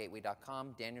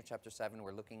BibleGateway.com, Daniel chapter 7.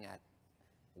 We're looking at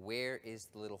where is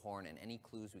the little horn and any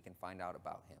clues we can find out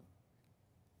about him.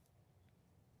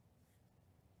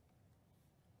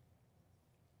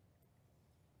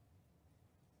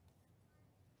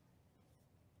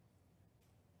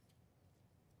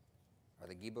 Are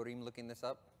the Giborim looking this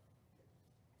up?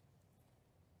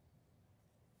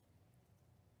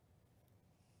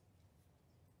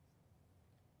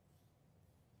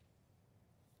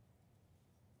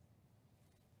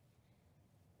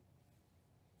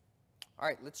 All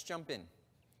right, let's jump in.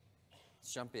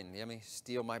 Let's jump in. Let me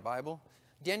steal my Bible.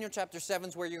 Daniel chapter 7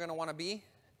 is where you're going to want to be.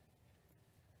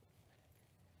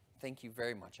 Thank you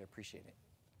very much. I appreciate it.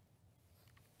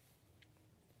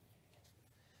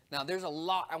 Now, there's a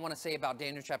lot I want to say about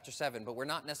Daniel chapter 7, but we're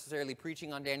not necessarily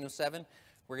preaching on Daniel 7.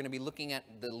 We're going to be looking at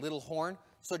the little horn.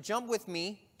 So jump with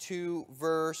me to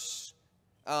verse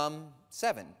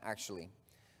 7, actually.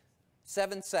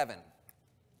 7:7.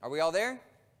 Are we all there?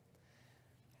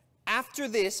 After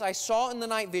this, I saw in the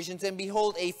night visions, and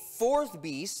behold, a fourth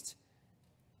beast,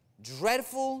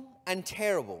 dreadful and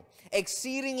terrible,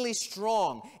 exceedingly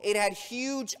strong. It had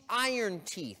huge iron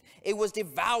teeth. It was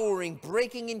devouring,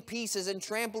 breaking in pieces, and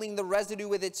trampling the residue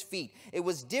with its feet. It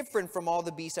was different from all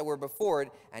the beasts that were before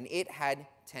it, and it had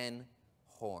 10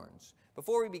 horns.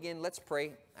 Before we begin, let's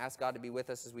pray. Ask God to be with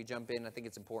us as we jump in. I think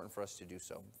it's important for us to do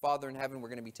so. Father in heaven, we're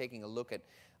going to be taking a look at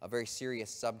a very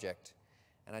serious subject.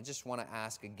 And I just want to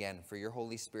ask again for your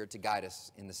Holy Spirit to guide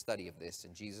us in the study of this.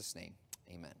 In Jesus' name,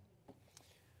 amen.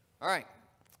 All right,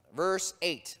 verse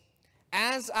 8.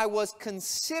 As I was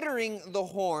considering the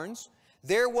horns,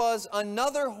 there was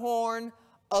another horn,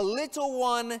 a little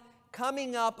one,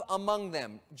 coming up among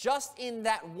them. Just in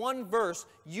that one verse,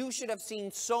 you should have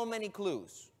seen so many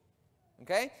clues.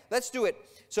 Okay, let's do it.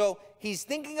 So he's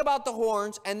thinking about the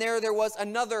horns, and there was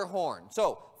another horn.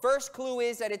 So first clue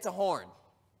is that it's a horn.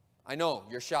 I know,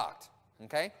 you're shocked.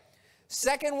 Okay.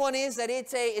 Second one is that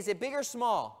is it big or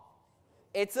small?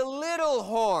 It's a little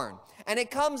horn, and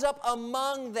it comes up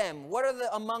among them. What are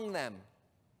the among them?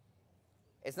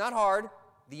 It's not hard.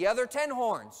 The other 10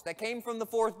 horns that came from the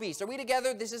fourth beast. Are we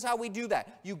together? This is how we do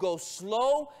that. You go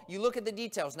slow. You look at the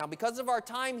details. Now, because of our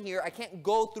time here, I can't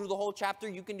go through the whole chapter.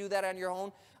 You can do that on your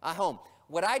own home.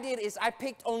 What I did is I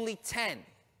picked only 10.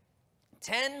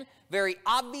 10 very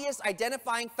obvious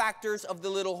identifying factors of the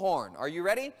little horn. Are you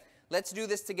ready? Let's do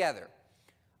this together.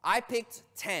 I picked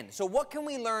 10. So what can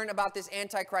we learn about this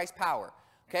Antichrist power?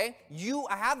 Okay?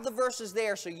 I have the verses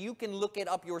there so you can look it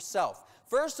up yourself.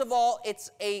 First of all,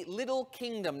 it's a little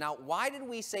kingdom. Now, why did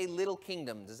we say little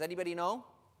kingdom? Does anybody know?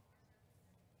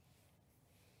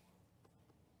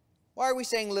 Why are we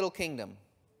saying little kingdom?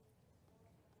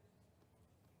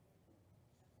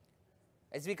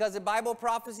 It's because in Bible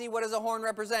prophecy, what does a horn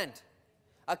represent?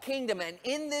 A kingdom. And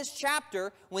in this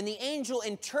chapter, when the angel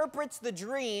interprets the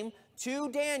dream to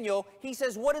Daniel, he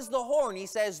says, what is the horn? He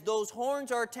says, those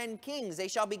horns are 10 kings. They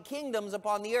shall be kingdoms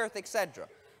upon the earth, etc.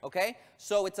 Okay?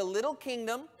 So it's a little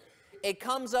kingdom. It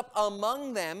comes up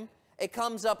among them. It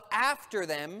comes up after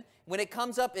them. When it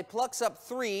comes up, it plucks up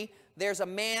 3. There's a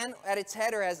man at its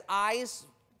head or has eyes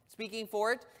speaking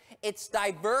for it. It's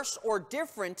diverse or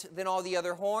different than all the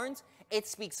other horns. It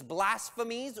speaks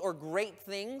blasphemies or great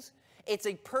things. It's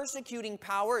a persecuting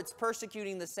power. It's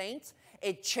persecuting the saints.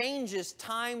 It changes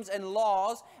times and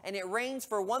laws, and it reigns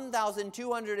for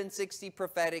 1,260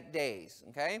 prophetic days.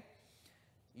 Okay?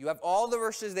 You have all the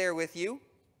verses there with you.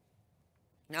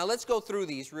 Now let's go through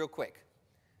these real quick.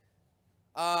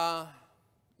 Yeah,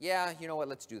 you know what?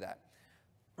 Let's do that.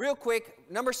 Real quick,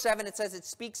 number 7, it says it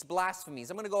speaks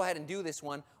blasphemies. I'm going to go ahead and do this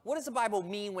one. What does the Bible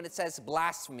mean when it says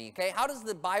blasphemy? Okay, how does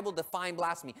the Bible define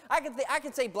blasphemy? I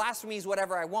could say blasphemy is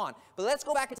whatever I want, but let's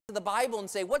go back into the Bible and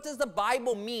say, what does the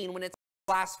Bible mean when it's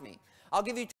blasphemy? I'll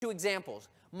give you 2 examples.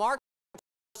 Mark,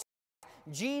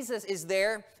 Jesus is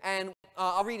there, and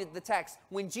I'll read the text.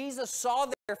 When Jesus saw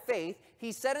their faith,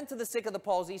 he said unto the sick of the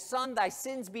palsy, Son, thy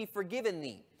sins be forgiven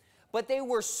thee. But there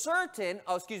were certain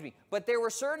of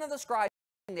the scribes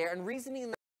there and reasoning in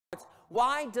their hearts,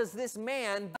 why does this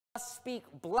man thus speak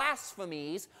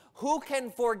blasphemies? Who can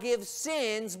forgive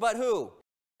sins but who?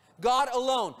 God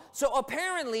alone. So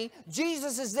apparently,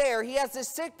 Jesus is there. He has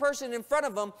this sick person in front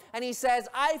of him, and he says,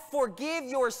 I forgive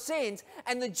your sins.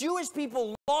 And the Jewish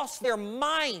people lost their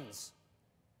minds.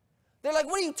 They're like,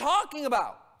 what are you talking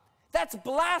about? That's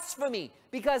blasphemy.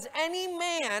 Because any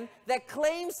man that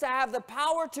claims to have the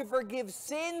power to forgive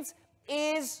sins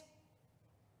is,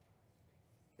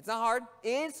 it's not hard,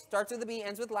 starts with a B,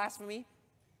 ends with blasphemy.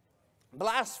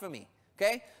 Blasphemy.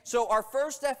 Okay? So our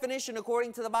first definition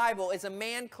according to the Bible is a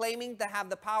man claiming to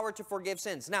have the power to forgive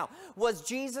sins. Now, was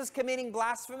Jesus committing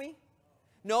blasphemy?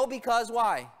 No, because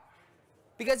why?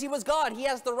 Because he was God. He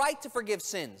has the right to forgive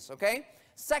sins. Okay?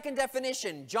 Second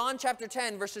definition, John chapter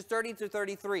 10, verses 30 to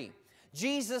 33.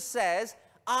 Jesus says,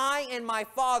 I and my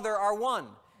Father are one.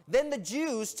 Then the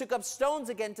Jews took up stones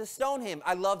again to stone him.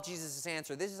 I love Jesus'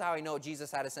 answer. This is how I know Jesus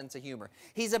had a sense of humor.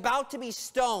 He's about to be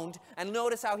stoned, and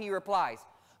notice how he replies.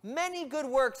 Many good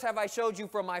works have I showed you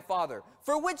from my Father.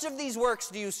 For which of these works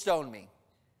do you stone me?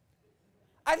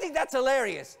 I think that's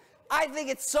hilarious. I think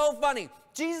it's so funny.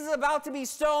 Jesus is about to be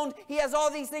stoned. He has all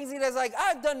these things. He does like,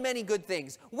 I've done many good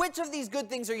things. Which of these good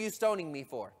things are you stoning me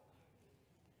for?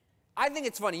 I think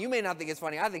it's funny. You may not think it's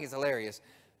funny. I think it's hilarious.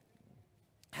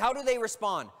 How do they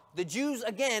respond? The Jews,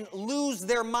 again, lose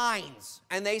their minds.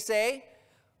 And they say,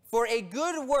 for a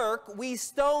good work we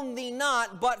stone thee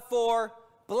not, but for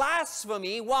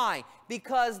blasphemy. Why?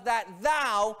 Because that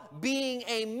thou, being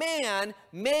a man,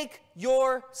 make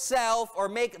yourself or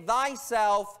make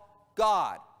thyself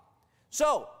God.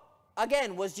 So,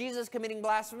 again, was Jesus committing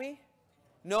blasphemy?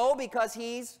 No, because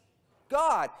he's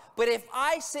God. But if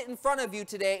I sit in front of you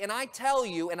today and I tell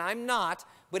you, and I'm not,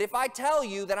 but if I tell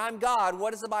you that I'm God,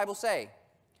 what does the Bible say? It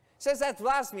says that's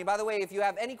blasphemy. By the way, if you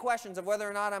have any questions of whether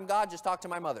or not I'm God, just talk to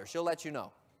my mother. She'll let you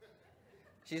know.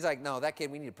 She's like, no, that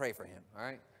kid, we need to pray for him, all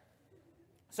right?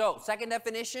 So, second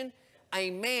definition, a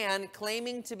man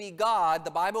claiming to be God,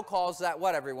 the Bible calls that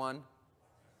what, everyone?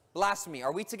 Blasphemy.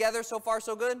 Are we together so far,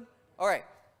 so good? All right,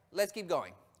 let's keep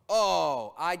going.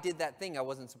 Oh, I did that thing I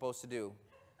wasn't supposed to do.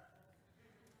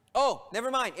 Oh,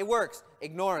 never mind, it works.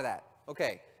 Ignore that.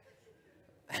 Okay.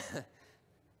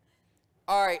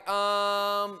 All right,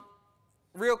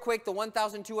 real quick, the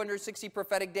 1,260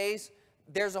 prophetic days.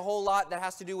 There's a whole lot that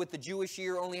has to do with the Jewish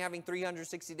year only having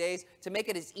 360 days. To make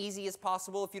it as easy as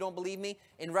possible, if you don't believe me,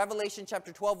 in Revelation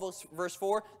chapter 12, verse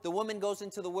 4, the woman goes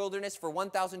into the wilderness for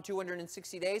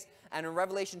 1,260 days. And in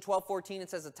Revelation 12:14, it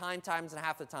says a time, times, and a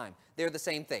half a time. They're the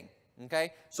same thing.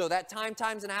 Okay? So that time,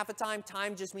 times, and a half a time,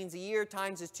 time just means a year,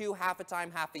 times is 2, half a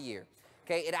time, half a year.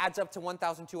 Okay? It adds up to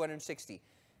 1,260.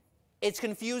 It's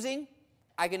confusing.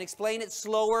 I can explain it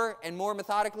slower and more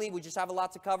methodically. We just have a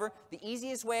lot to cover. The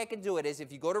easiest way I can do it is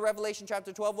if you go to Revelation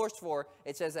chapter 12, verse 4,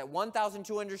 it says that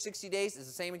 1,260 days is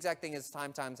the same exact thing as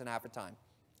time, times, and half a time.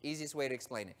 Easiest way to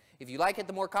explain it. If you like it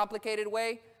the more complicated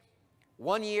way,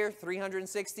 1 year,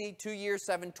 360, 2 years,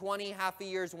 720, half a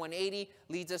year is 180,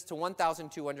 leads us to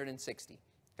 1,260.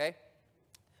 Okay?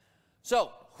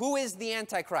 So, who is the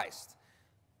Antichrist?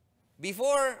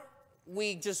 Before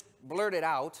we just blurt it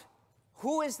out,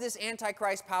 who is this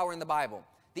Antichrist power in the Bible?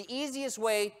 The easiest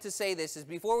way to say this is,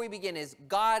 before we begin, is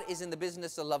God is in the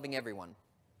business of loving everyone.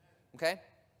 Okay?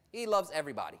 He loves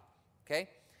everybody. Okay?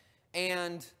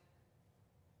 And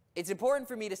it's important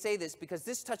for me to say this because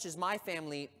this touches my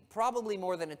family probably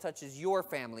more than it touches your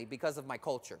family because of my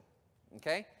culture.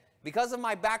 Okay? Because of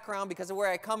my background, because of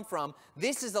where I come from,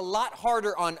 this is a lot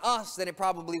harder on us than it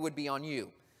probably would be on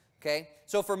you. Okay?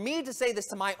 So for me to say this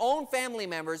to my own family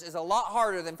members is a lot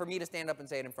harder than for me to stand up and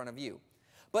say it in front of you.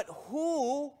 But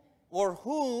who or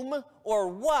whom or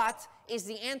what is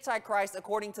the Antichrist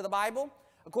according to the Bible?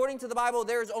 According to the Bible,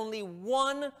 there is only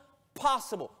one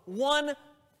possible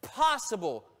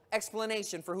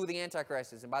explanation for who the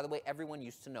Antichrist is. And by the way, everyone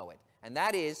used to know it. And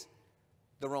that is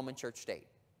the Roman Church state,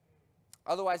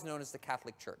 otherwise known as the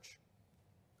Catholic Church.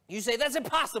 You say, that's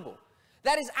impossible.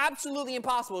 That is absolutely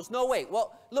impossible. There's no way.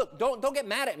 Well, look, don't get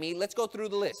mad at me. Let's go through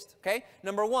the list, okay?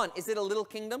 Number one, is it a little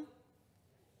kingdom?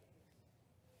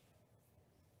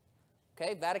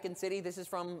 Okay, Vatican City, this is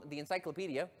from the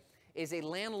encyclopedia, is a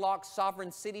landlocked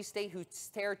sovereign city-state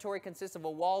whose territory consists of a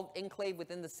walled enclave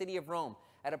within the city of Rome.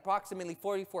 At approximately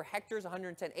 44 hectares,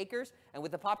 110 acres, and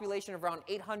with a population of around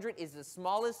 800, is the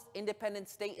smallest independent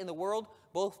state in the world,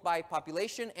 both by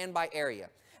population and by area.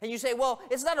 And you say, well,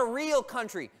 it's not a real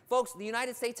country. Folks, the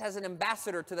United States has an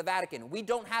ambassador to the Vatican. We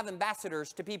don't have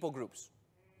ambassadors to people groups.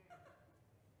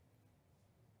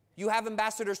 You have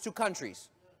ambassadors to countries.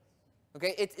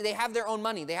 Okay, they have their own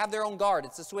money. They have their own guard.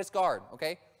 It's the Swiss Guard.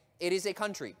 Okay, it is a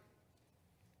country.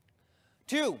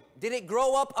 2, did it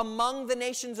grow up among the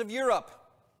nations of Europe?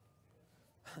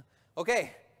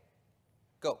 Okay,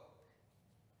 go.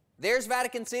 There's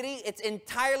Vatican City. It's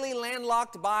entirely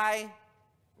landlocked by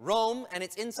Rome, and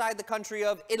it's inside the country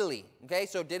of Italy. Okay,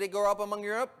 so did it grow up among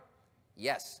Europe?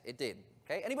 Yes, it did.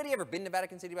 Okay, anybody ever been to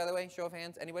Vatican City, by the way? Show of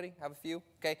hands. Anybody? Have a few?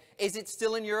 Okay, is it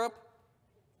still in Europe?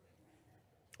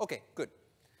 Okay, good.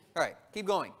 All right, keep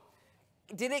going.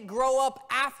 Did it grow up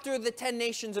after the 10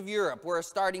 nations of Europe were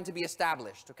starting to be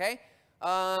established? Okay,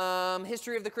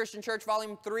 History of the Christian Church,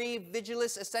 Volume 3,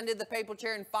 Vigilus ascended the papal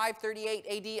chair in 538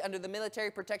 AD under the military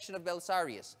protection of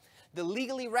Belisarius. The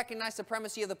legally recognized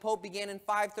supremacy of the Pope began in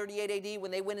 538 AD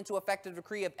when they went into effect a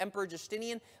decree of Emperor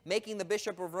Justinian, making the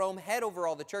Bishop of Rome head over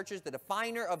all the churches, the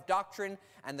definer of doctrine,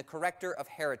 and the corrector of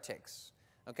heretics.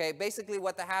 Okay, basically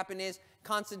what happened is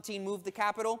Constantine moved the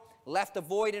capital, left a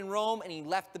void in Rome, and he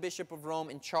left the Bishop of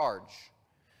Rome in charge.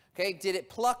 Okay, did it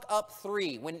pluck up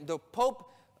 3? When the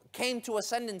Pope came to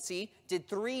ascendancy, did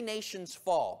 3 nations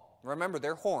fall? Remember,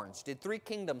 they're horns. Did 3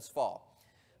 kingdoms fall?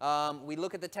 We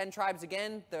look at the 10 tribes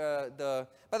again.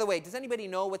 By the way, does anybody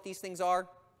know what these things are?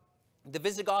 The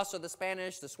Visigoths are the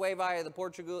Spanish, the Suevi are the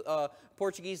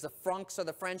Portuguese, the Franks are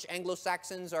the French,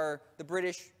 Anglo-Saxons are the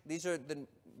British. These are the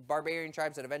barbarian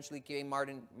tribes that eventually became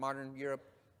modern Europe.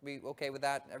 We okay with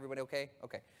that? Everybody okay?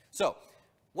 Okay. So,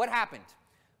 what happened?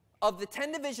 Of the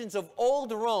 10 divisions of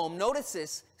old Rome, notice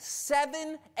this,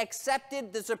 7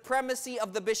 accepted the supremacy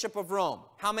of the Bishop of Rome.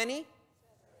 How many?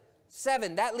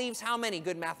 7. That leaves how many,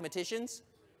 good mathematicians?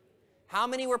 How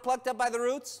many were plucked up by the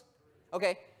roots?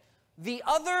 Okay. The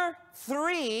other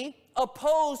 3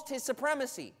 opposed his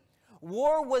supremacy.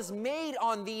 War was made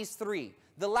on these 3.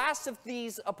 The last of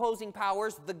these opposing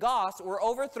powers, the Goths, were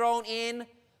overthrown in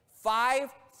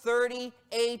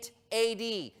 538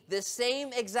 AD, the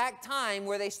same exact time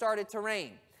where they started to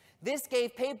reign. This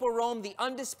gave Papal Rome the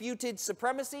undisputed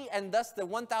supremacy, and thus the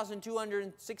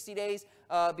 1,260 days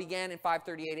began in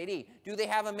 538 AD. Do they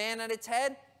have a man at its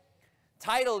head?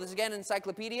 Title, this is again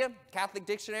Encyclopedia, Catholic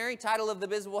Dictionary, title of the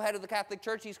visible head of the Catholic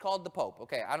Church, he's called the Pope.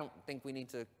 Okay, I don't think we need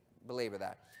to belabor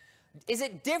that. Is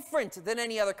it different than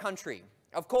any other country?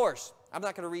 Of course. I'm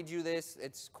not going to read you this,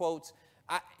 it's quotes.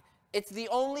 It's the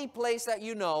only place that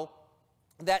you know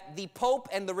that the Pope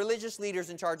and the religious leaders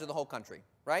in charge of the whole country,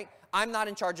 right? I'm not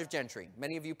in charge of Gentry.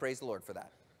 Many of you praise the Lord for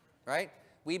that, right?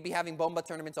 We'd be having bomba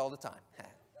tournaments all the time.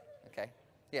 Okay?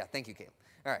 Yeah, thank you, Caleb.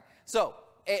 All right, so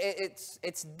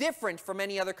it's different from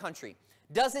any other country.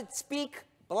 Does it speak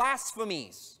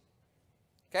blasphemies?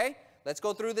 Okay, let's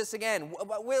go through this again.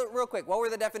 Real quick, what were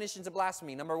the definitions of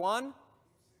blasphemy? Number 1,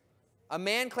 a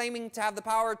man claiming to have the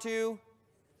power to,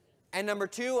 and number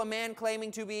 2, a man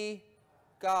claiming to be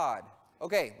God.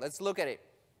 Okay, let's look at it.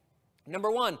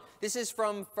 Number 1, this is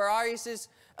from Ferrarius'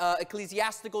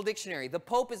 Ecclesiastical Dictionary. The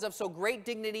Pope is of so great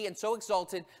dignity and so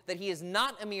exalted that he is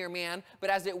not a mere man, but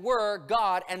as it were,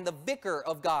 God and the vicar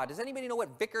of God. Does anybody know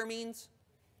what vicar means?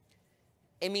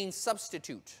 It means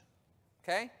substitute.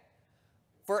 Okay?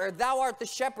 For thou art the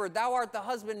shepherd, thou art the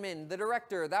husbandman, the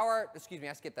director, thou art, excuse me,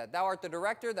 I skipped that. Thou art the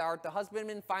director, thou art the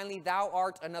husbandman, finally, thou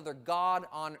art another God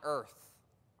on earth.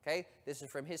 Okay? This is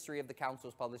from History of the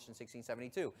Councils, published in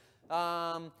 1672.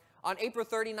 On April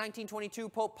 30, 1922,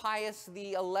 Pope Pius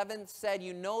XI said,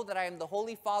 "You know that I am the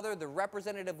Holy Father, the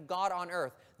representative of God on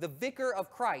earth, the vicar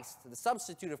of Christ, the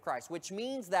substitute of Christ, which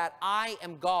means that I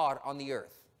am God on the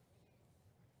earth."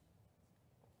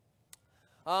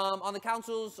 On the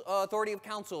Councils, Authority of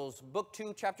Councils, Book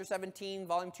 2, Chapter 17,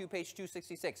 Volume 2, page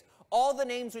 266. All the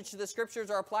names which the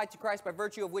Scriptures are applied to Christ by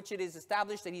virtue of which it is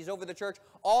established that he's over the church,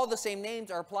 all the same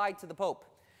names are applied to the Pope.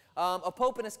 A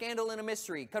Pope and a Scandal and a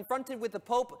Mystery. Confronted with the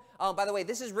Pope, by the way,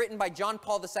 this is written by John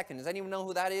Paul II. Does anyone know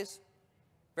who that is?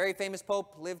 Very famous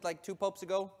Pope, lived like 2 popes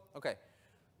ago. Okay.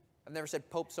 I've never said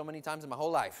Pope so many times in my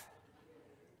whole life.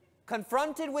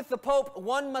 Confronted with the Pope,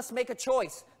 one must make a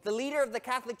choice. The leader of the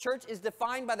Catholic Church is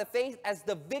defined by the faith as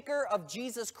the vicar of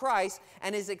Jesus Christ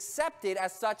and is accepted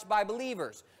as such by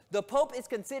believers. The Pope is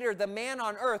considered the man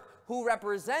on earth who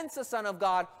represents the Son of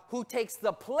God, who takes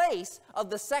the place of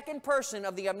the second person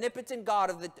of the omnipotent God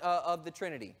of the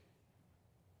Trinity.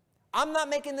 I'm not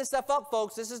making this stuff up,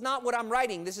 folks. This is not what I'm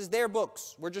writing. This is their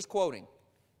books. We're just quoting.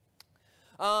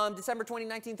 December 20,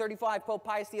 1935, Pope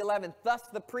Pius XI. Thus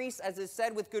the priest, as is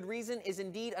said with good reason, is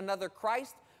indeed another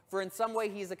Christ, for in some way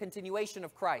he is a continuation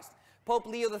of Christ. Pope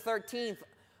Leo XIII.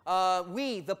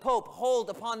 We, the Pope, hold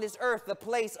upon this earth the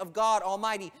place of God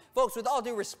Almighty. Folks, with all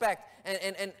due respect,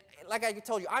 and like I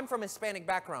told you, I'm from a Hispanic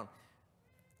background.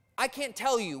 I can't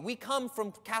tell you, we come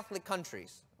from Catholic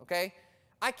countries, okay?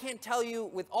 I can't tell you,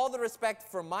 with all the respect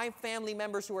for my family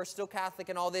members who are still Catholic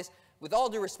and all this, with all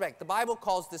due respect, the Bible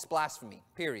calls this blasphemy,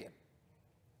 period.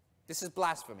 This is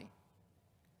blasphemy.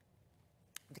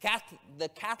 The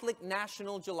Catholic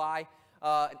National, July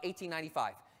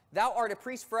 1895. Thou art a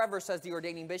priest forever, says the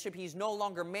ordaining bishop. He is no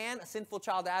longer man, a sinful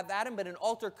child of Adam, but an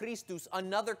alter Christus,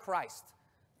 another Christ.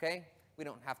 Okay? We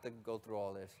don't have to go through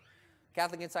all this.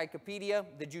 Catholic Encyclopedia,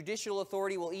 the judicial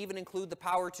authority will even include the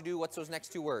power to do, what's those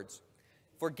next 2 words?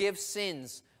 Forgive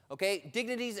sins. Okay?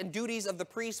 Dignities and duties of the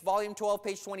priest, volume 12,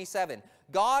 page 27.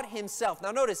 God himself,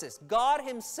 now notice this, God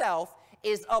himself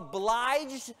is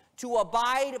obliged to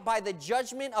abide by the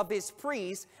judgment of his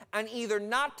priests and either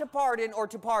not to pardon or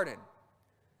to pardon.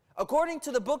 According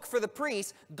to the book for the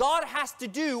priest, God has to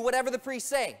do whatever the priests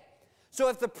say. So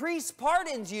if the priest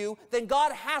pardons you, then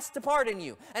God has to pardon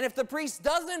you. And if the priest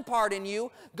doesn't pardon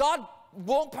you, God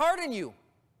won't pardon you.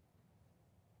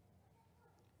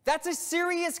 That's a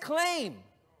serious claim.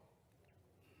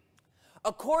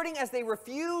 According as they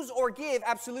refuse or give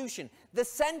absolution, the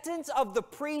sentence of the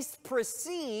priest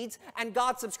proceeds and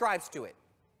God subscribes to it.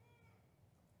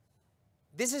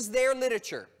 This is their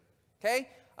literature, okay?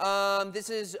 This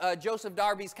is Joseph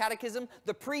Darby's Catechism.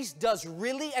 The priest does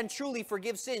really and truly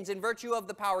forgive sins in virtue of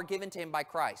the power given to him by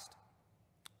Christ.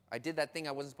 I did that thing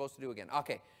I wasn't supposed to do again.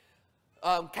 Okay.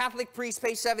 Catholic priest,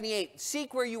 page 78.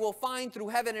 Seek where you will find through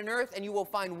heaven and earth, and you will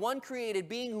find one created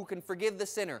being who can forgive the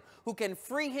sinner, who can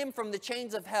free him from the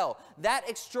chains of hell. That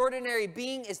extraordinary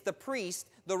being is the priest,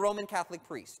 the Roman Catholic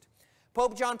priest.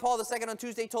 Pope John Paul II on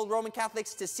Tuesday told Roman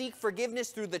Catholics to seek forgiveness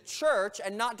through the church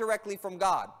and not directly from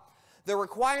God. The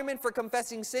requirement for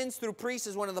confessing sins through priests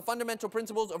is one of the fundamental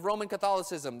principles of Roman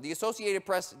Catholicism. The Associated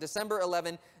Press, December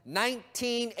 11,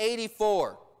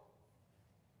 1984.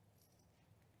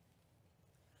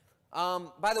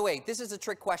 By the way, this is a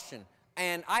trick question.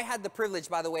 And I had the privilege,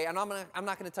 by the way, and I'm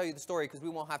not going to tell you the story because we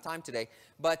won't have time today,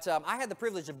 but I had the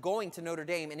privilege of going to Notre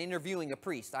Dame and interviewing a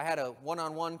priest. I had a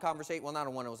one-on-one conversation, well, not a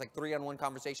one, it was like 3-on-1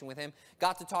 conversation with him.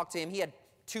 Got to talk to him. He had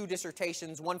 2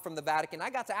 dissertations, one from the Vatican. I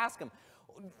got to ask him,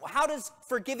 how does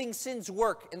forgiving sins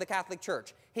work in the Catholic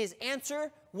Church? His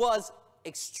answer was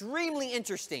extremely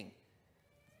interesting,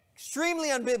 extremely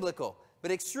unbiblical, but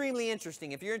extremely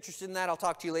interesting. If you're interested in that, I'll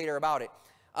talk to you later about it.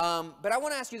 But I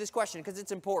want to ask you this question because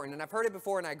it's important, and I've heard it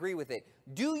before and I agree with it.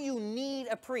 Do you need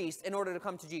a priest in order to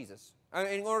come to Jesus? Or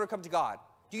in order to come to God?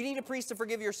 Do you need a priest to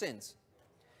forgive your sins?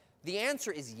 The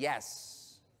answer is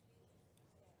yes.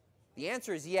 The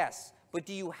answer is yes. But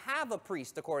do you have a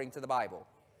priest according to the Bible?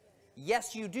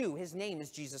 Yes, you do. His name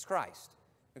is Jesus Christ.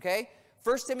 Okay?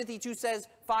 1 Timothy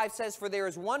 2:5 says, for there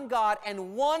is one God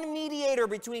and one mediator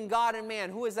between God and man.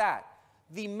 Who is that?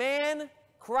 The man,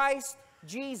 Christ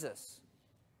Jesus.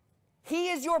 He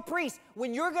is your priest.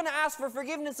 When you're going to ask for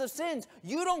forgiveness of sins,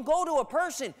 you don't go to a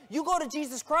person. You go to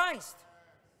Jesus Christ.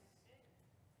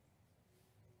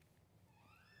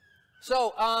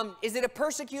 So, is it a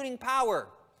persecuting power?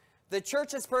 The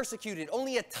church is persecuted.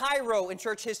 Only a tyro in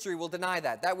church history will deny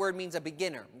that. That word means a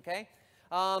beginner, okay?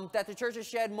 That the church has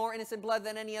shed more innocent blood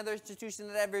than any other institution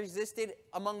that ever existed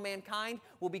among mankind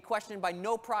will be questioned by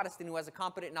no Protestant who has a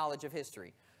competent knowledge of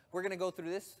history. We're going to go through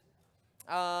this.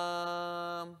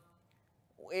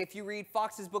 If you read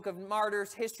Fox's Book of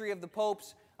Martyrs, History of the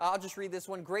Popes, I'll just read this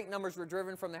one. Great numbers were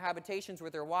driven from their habitations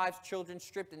with their wives, children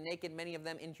stripped and naked, many of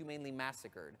them inhumanely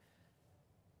massacred.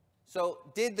 So,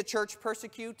 did the church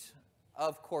persecute?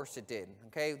 Of course it did.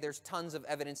 Okay, there's tons of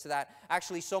evidence to that.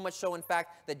 Actually, so much so, in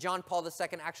fact, that John Paul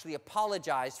II actually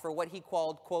apologized for what he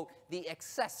called, quote, the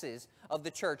excesses of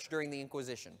the church during the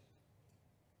Inquisition.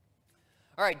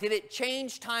 All right, did it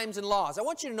change times and laws? I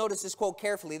want you to notice this quote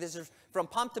carefully. This is from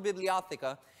Pamphta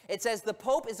Bibliotheca. It says, the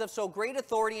Pope is of so great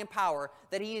authority and power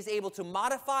that he is able to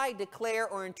modify, declare,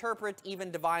 or interpret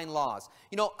even divine laws.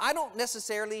 You know, I don't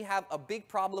necessarily have a big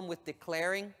problem with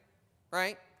declaring,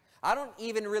 right? I don't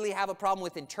even really have a problem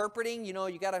with interpreting. You know,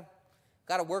 you gotta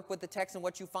work with the text and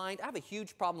what you find. I have a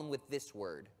huge problem with this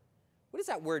word. What does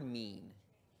that word mean?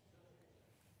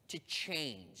 To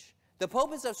change. The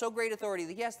Pope is of so great authority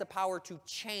that he has the power to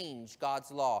change God's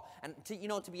law. And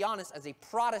to be honest, as a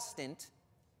Protestant,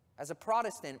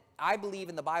 I believe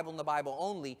in the Bible and the Bible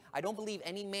only. I don't believe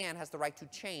any man has the right to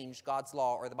change God's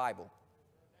law or the Bible.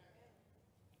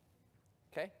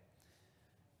 Okay?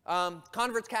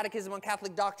 Convert's Catechism on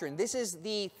Catholic Doctrine. This is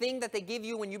the thing that they give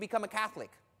you when you become a Catholic.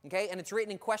 Okay? And it's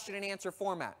written in question and answer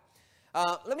format.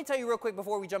 Let me tell you real quick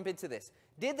before we jump into this.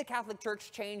 Did the Catholic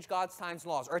Church change God's times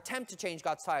and laws, or attempt to change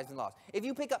God's times and laws? If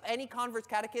you pick up any Convert's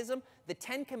Catechism, the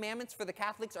 10 commandments for the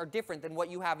Catholics are different than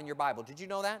what you have in your Bible. Did you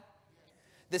know that?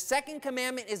 The second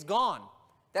commandment is gone.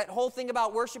 That whole thing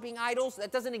about worshiping idols,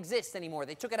 that doesn't exist anymore.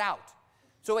 They took it out.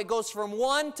 So it goes from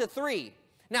 1 to 3.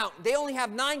 Now, they only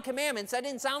have 9 commandments. That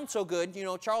didn't sound so good. You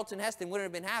know, Charlton Heston wouldn't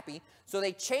have been happy. So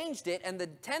they changed it, and the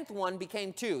 10th one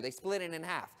became 2. They split it in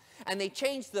half. And they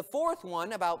changed the 4th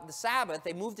one about the Sabbath.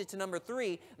 They moved it to number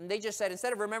 3, and they just said,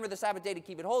 instead of remember the Sabbath day to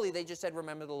keep it holy, they just said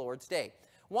remember the Lord's day.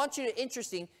 Want you to,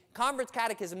 interesting, Convert's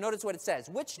Catechism, notice what it says.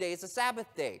 Which day is the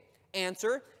Sabbath day?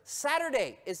 Answer,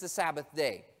 Saturday is the Sabbath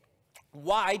day.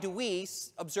 Why do we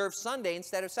observe Sunday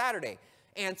instead of Saturday?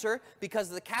 Answer, because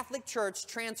the Catholic Church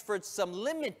transferred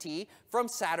solemnity from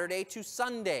Saturday to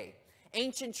Sunday.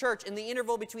 Ancient church, in the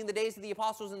interval between the days of the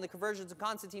apostles and the conversions of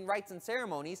Constantine, rites and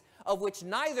ceremonies, of which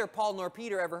neither Paul nor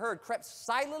Peter ever heard, crept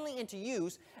silently into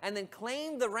use and then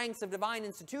claimed the ranks of divine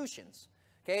institutions.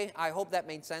 Okay, I hope that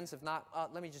made sense. If not,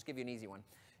 let me just give you an easy one.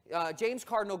 James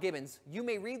Cardinal Gibbons, you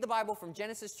may read the Bible from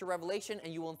Genesis to Revelation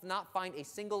and you will not find a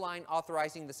single line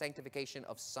authorizing the sanctification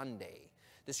of Sunday.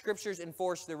 The scriptures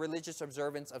enforce the religious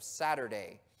observance of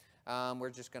Saturday.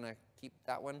 We're just going to keep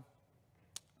that one.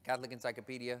 Catholic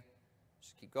Encyclopedia.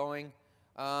 Just keep going.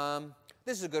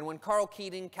 This is a good one. Carl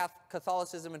Keating,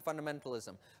 Catholicism and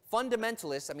Fundamentalism.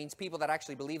 Fundamentalists, that means people that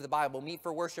actually believe the Bible, meet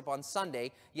for worship on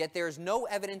Sunday, yet there is no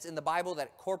evidence in the Bible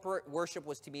that corporate worship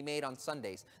was to be made on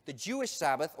Sundays. The Jewish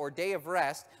Sabbath, or day of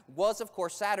rest, was, of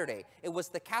course, Saturday. It was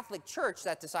the Catholic Church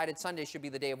that decided Sunday should be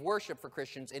the day of worship for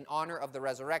Christians in honor of the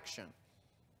resurrection.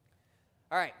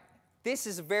 All right, this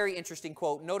is a very interesting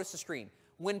quote. Notice the screen.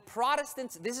 When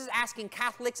Protestants, this is asking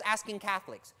Catholics.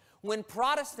 When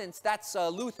Protestants, that's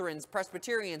Lutherans,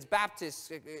 Presbyterians,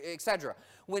 Baptists, etc.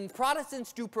 When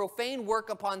Protestants do profane work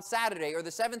upon Saturday or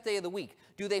the seventh day of the week,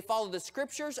 do they follow the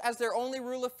Scriptures as their only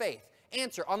rule of faith?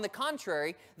 Answer, on the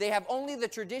contrary, they have only the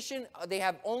tradition, they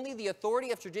have only the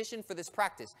authority of tradition for this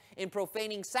practice. In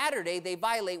profaning Saturday, they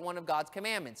violate one of God's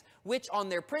commandments, which on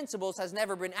their principles has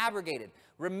never been abrogated.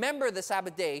 Remember the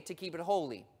Sabbath day to keep it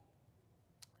holy.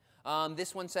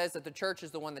 This one says that the church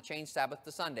is the one that changed Sabbath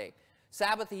to Sunday.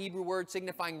 Sabbath, the Hebrew word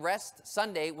signifying rest.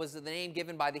 Sunday was the name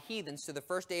given by the heathens to the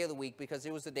first day of the week because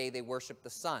it was the day they worshiped the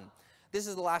sun. This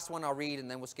is the last one I'll read,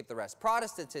 and then we'll skip the rest.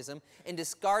 Protestantism, in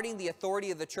discarding the authority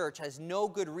of the church, has no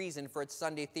good reason for its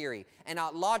Sunday theory, and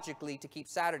ought logically to keep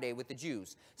Saturday with the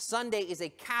Jews. Sunday is a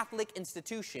Catholic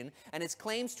institution, and its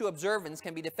claims to observance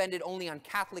can be defended only on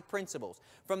Catholic principles.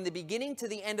 From the beginning to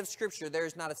the end of Scripture, there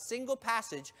is not a single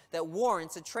passage that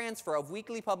warrants a transfer of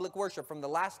weekly public worship from the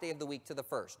last day of the week to the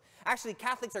first. Actually,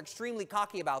 Catholics are extremely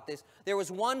cocky about this. There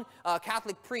was one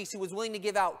Catholic priest who was willing to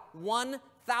give out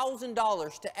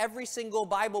 $1,000 to every single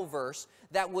Bible verse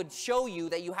that would show you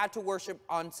that you had to worship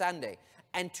on Sunday.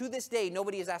 And to this day,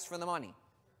 nobody has asked for the money.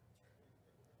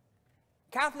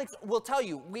 Catholics will tell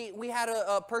you, we had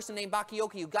a person named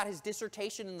Bakioki who got his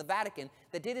dissertation in the Vatican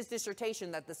that did his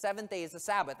dissertation that the seventh day is the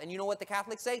Sabbath. And you know what the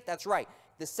Catholics say? That's right.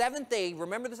 The seventh day,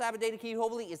 remember the Sabbath day to keep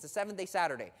holy, is the seventh day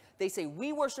Saturday. They say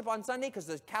we worship on Sunday because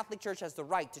the Catholic Church has the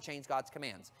right to change God's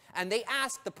commands. And they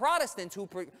ask the Protestants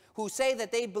who say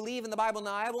that they believe in the Bible and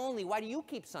the Bible only, why do you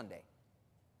keep Sunday?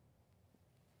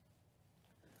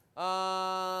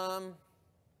 Let's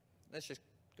just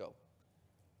go.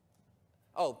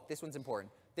 Oh, this one's important.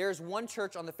 There is one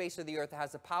church on the face of the earth that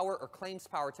has the power or claims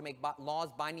power to make laws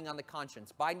binding on the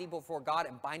conscience, binding before God,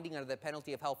 and binding under the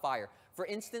penalty of hellfire. For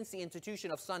instance, the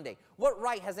institution of Sunday. What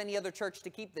right has any other church to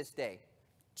keep this day?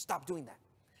 Stop doing that.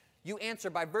 You answer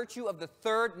by virtue of the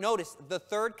third, notice, the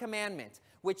third commandment,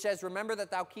 which says, remember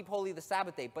that thou keep holy the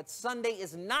Sabbath day. But Sunday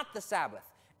is not the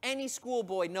Sabbath. Any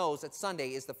schoolboy knows that Sunday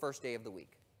is the first day of the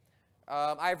week.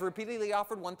 I have repeatedly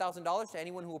offered $1,000 to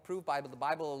anyone who will prove by the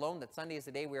Bible alone that Sunday is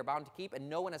the day we are bound to keep, and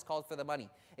no one has called for the money.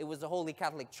 It was the Holy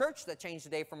Catholic Church that changed the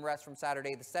day from rest from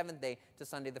Saturday, the seventh day, to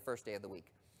Sunday, the first day of the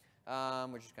week.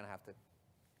 We're just going to have to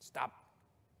stop.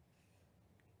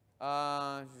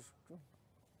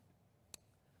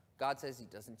 God says he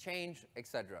doesn't change,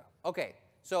 etc. Okay.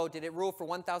 So did it rule for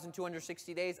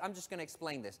 1,260 days? I'm just going to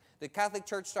explain this. The Catholic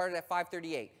Church started at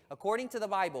 538. According to the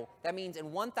Bible, that means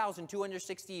in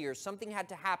 1,260 years, something had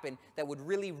to happen that would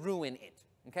really ruin it.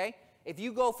 Okay? If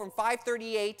you go from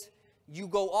 538, you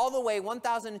go all the way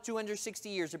 1,260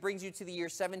 years, it brings you to the year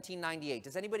 1798.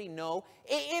 Does anybody know?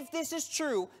 If this is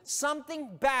true,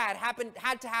 something bad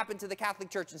had to happen to the Catholic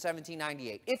Church in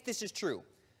 1798. If this is true.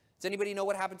 Does anybody know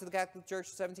what happened to the Catholic Church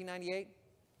in 1798?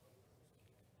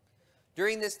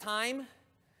 During this time,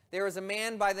 there was a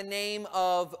man by the name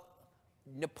of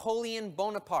Napoleon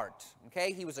Bonaparte.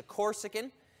 Okay, he was a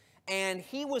Corsican, and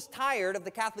he was tired of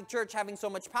the Catholic Church having so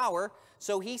much power,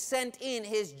 so he sent in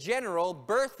his general,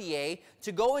 Berthier,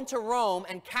 to go into Rome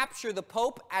and capture the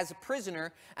Pope as a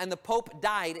prisoner, and the Pope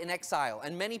died in exile.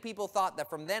 And many people thought that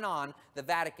from then on, the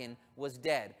Vatican was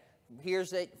dead.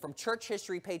 Here's it from Church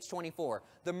History, page 24.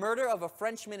 The murder of a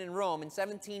Frenchman in Rome in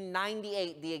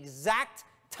 1798, the exact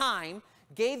time,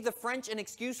 gave the French an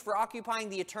excuse for occupying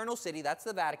the Eternal City, that's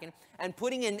the Vatican, and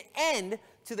putting an end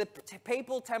to the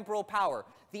papal temporal power.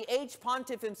 The aged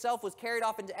pontiff himself was carried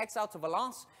off into exile to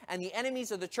Valence, and the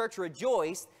enemies of the church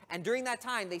rejoiced, and during that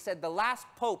time they said the last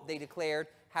pope, they declared,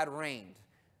 had reigned.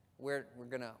 We're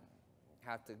going to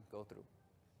have to go through.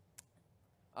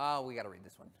 We got to read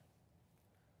this one.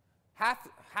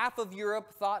 Half of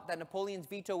Europe thought that Napoleon's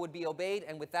veto would be obeyed,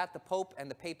 and with that, the Pope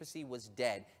and the papacy was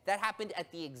dead. That happened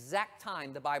at the exact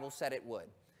time the Bible said it would.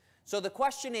 So the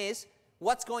question is,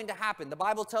 what's going to happen? The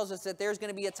Bible tells us that there's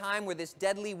going to be a time where this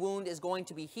deadly wound is going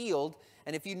to be healed.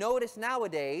 And if you notice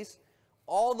nowadays,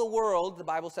 all the world, the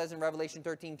Bible says in Revelation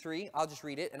 13:3, I'll just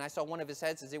read it, and I saw one of his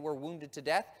heads as it were wounded to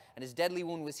death, and his deadly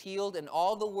wound was healed, and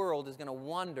all the world is going to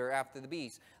wander after the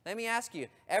beast. Let me ask you,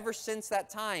 ever since that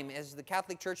time, has the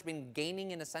Catholic Church been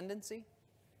gaining in ascendancy?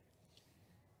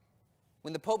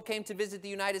 When the Pope came to visit the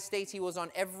United States, he was on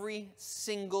every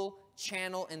single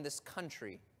channel in this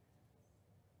country.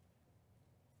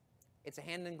 It's a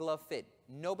hand-in-glove fit.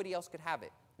 Nobody else could have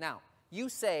it. Now, you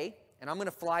say, and I'm going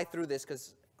to fly through this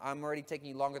because I'm already taking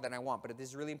you longer than I want, but this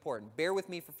is really important. Bear with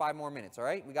me for 5 more minutes, all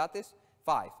right? We got this?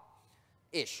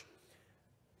 5-ish.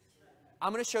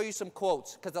 I'm going to show you some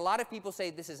quotes, because a lot of people say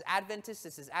this is Adventist,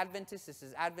 this is Adventist, this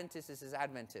is Adventist, this is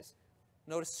Adventist.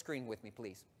 Notice the screen with me,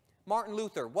 please. Martin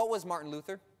Luther. What was Martin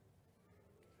Luther?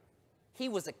 He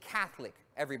was a Catholic,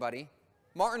 everybody.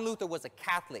 Martin Luther was a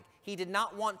Catholic. He did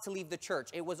not want to leave the church.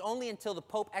 It was only until the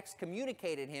Pope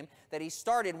excommunicated him that he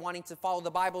started wanting to follow the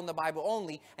Bible and the Bible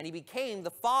only, and he became the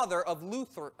father of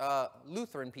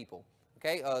Lutheran people,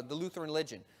 okay, the Lutheran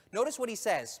religion. Notice what he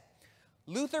says.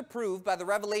 Luther proved by the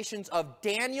revelations of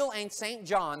Daniel and St.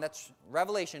 John, that's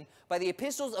Revelation, by the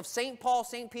epistles of St. Paul,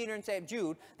 St. Peter, and St.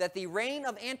 Jude, that the reign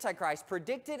of Antichrist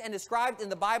predicted and described in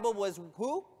the Bible was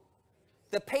who?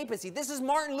 The papacy. This is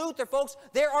Martin Luther, folks.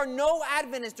 There are no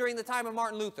Adventists during the time of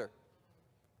Martin Luther.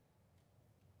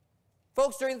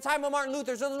 Folks, during the time of Martin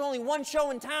Luther, there was only one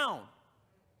show in town.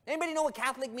 Anybody know what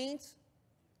Catholic means?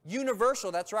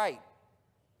 Universal, that's right.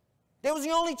 There was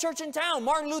the only church in town.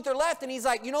 Martin Luther left, and he's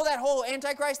like, you know that whole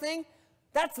Antichrist thing?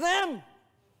 That's them.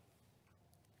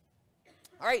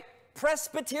 All right,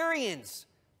 Presbyterians.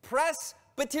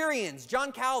 Presbyterians,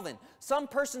 John Calvin. Some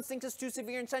persons think us too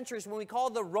severe and censorious when we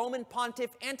call the Roman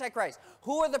pontiff Antichrist.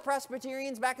 Who are the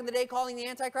Presbyterians back in the day calling the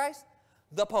Antichrist?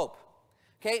 The Pope.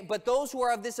 Okay, but those who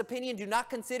are of this opinion do not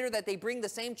consider that they bring the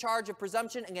same charge of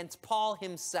presumption against Paul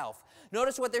himself.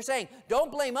 Notice what they're saying.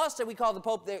 Don't blame us that we call the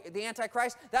Pope the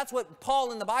Antichrist. That's what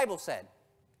Paul in the Bible said.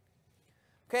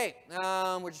 Okay,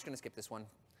 we're just going to skip this one.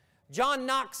 John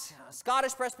Knox,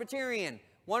 Scottish Presbyterian,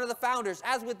 one of the founders.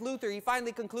 As with Luther, he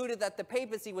finally concluded that the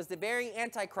papacy was the very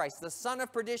Antichrist, the son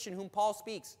of perdition whom Paul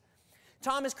speaks.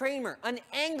 Thomas Cranmer, an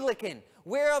Anglican,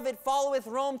 whereof it followeth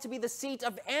Rome to be the seat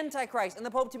of Antichrist, and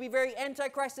the Pope to be very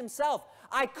Antichrist himself.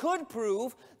 I could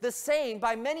prove the same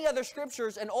by many other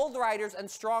scriptures and old writers and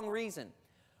strong reason.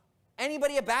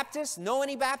 Anybody a Baptist? Know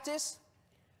any Baptists?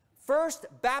 First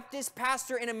Baptist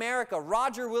pastor in America,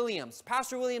 Roger Williams.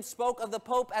 Pastor Williams spoke of the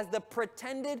Pope as the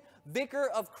pretended vicar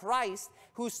of Christ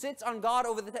who sits on God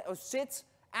over the sits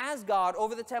as God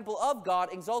over the temple of God,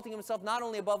 exalting himself not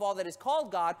only above all that is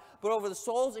called God, but over the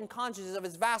souls and consciences of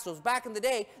his vassals. Back in the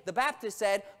day, the Baptists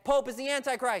said, Pope is the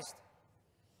Antichrist.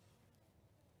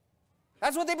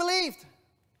 That's what they believed.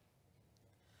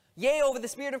 Yea, over the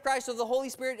Spirit of Christ, over the Holy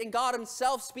Spirit and God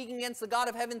himself, speaking against the God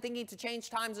of heaven, thinking to change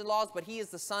times and laws, but he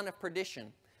is the son of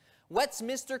perdition.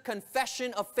 Westminster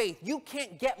Confession of Faith. You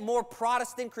can't get more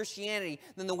Protestant Christianity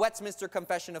than the Westminster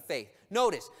Confession of Faith.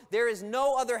 Notice, there is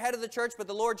no other head of the church but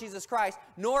the Lord Jesus Christ,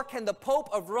 nor can the Pope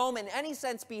of Rome in any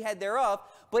sense be head thereof,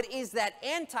 but is that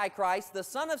Antichrist, the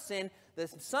son of sin, the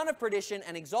son of perdition,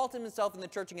 and exalted himself in the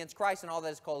church against Christ and all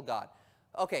that is called God.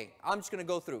 Okay, I'm just going to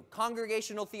go through.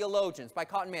 Congregational Theologians by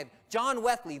Cotton Mather. John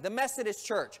Wesley, the Methodist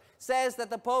Church, says that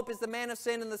the Pope is the man of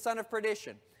sin and the son of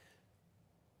perdition.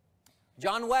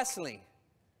 John Wesley,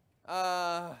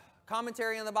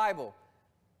 commentary on the Bible.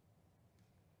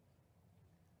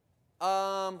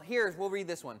 We'll read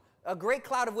this one. A great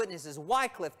cloud of witnesses: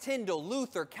 Wycliffe, Tyndale,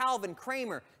 Luther, Calvin,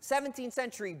 Cranmer, 17th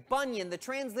century, Bunyan, the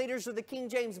translators of the King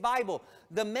James Bible,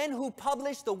 the men who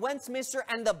published the Westminster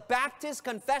and the Baptist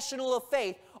Confessional of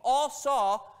Faith, all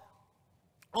saw,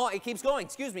 it keeps going,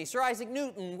 Sir Isaac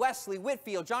Newton, Wesley,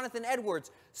 Whitefield, Jonathan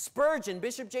Edwards, Spurgeon,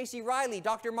 Bishop J.C. Riley,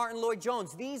 Dr. Martin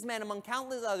Lloyd-Jones. These men, among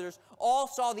countless others, all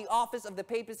saw the office of the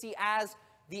papacy as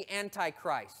the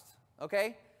Antichrist.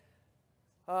 Okay?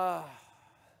 I'm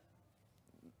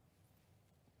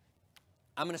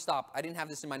going to stop. I didn't have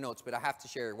this in my notes, but I have to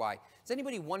share why. Does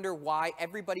anybody wonder why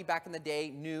everybody back in the day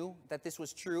knew that this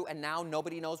was true and now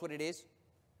nobody knows what it is?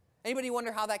 Anybody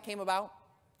wonder how that came about?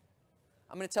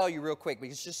 I'm going to tell you real quick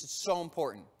because it's so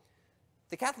important.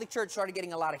 The Catholic Church started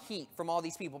getting a lot of heat from all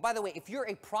these people. By the way, if you're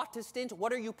a Protestant,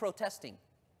 what are you protesting?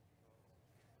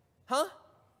 Huh?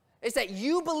 It's that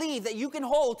you believe that you can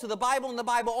hold to the Bible and the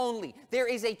Bible only. There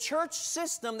is a church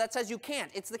system that says you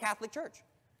can't. It's the Catholic Church.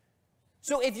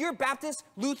 So if you're Baptist,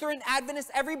 Lutheran, Adventist,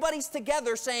 everybody's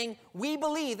together saying, we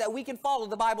believe that we can follow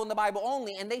the Bible and the Bible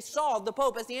only, and they saw the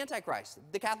Pope as the Antichrist,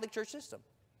 the Catholic Church system.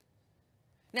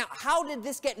 Now, how did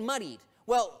this get muddied?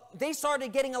 Well, they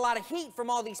started getting a lot of heat from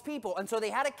all these people, and so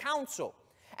they had a council,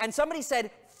 and somebody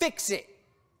said, fix it,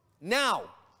 now.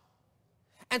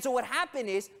 And so what happened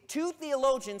is, two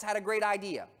theologians had a great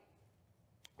idea.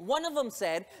 One of them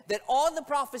said that all the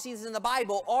prophecies in the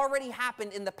Bible already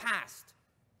happened in the past.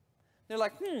 They're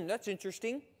like, that's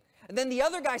interesting. And then the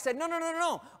other guy said, no, no, no,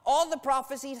 no. All the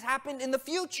prophecies happened in the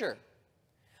future.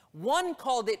 One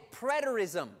called it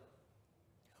preterism.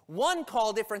 One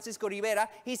called it, Francisco Rivera,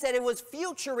 he said it was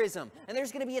futurism. And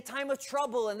there's going to be a time of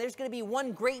trouble, and there's going to be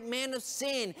one great man of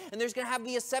sin, and there's going to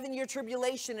be a 7-year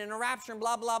tribulation and a rapture and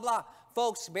blah, blah, blah.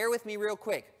 Folks, bear with me real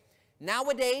quick.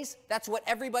 Nowadays, that's what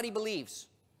everybody believes.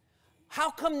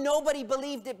 How come nobody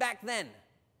believed it back then?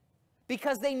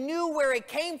 Because they knew where it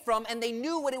came from, and they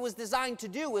knew what it was designed to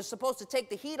do. It was supposed to take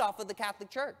the heat off of the Catholic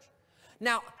Church.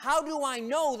 Now, how do I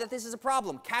know that this is a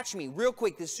problem? Catch me real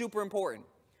quick. This is super important.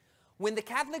 When the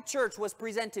Catholic Church was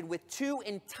presented with two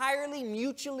entirely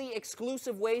mutually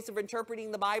exclusive ways of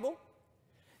interpreting the Bible,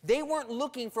 they weren't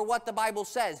looking for what the Bible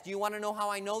says. Do you want to know how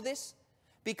I know this?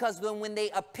 Because when they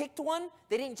picked one,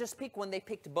 they didn't just pick one, they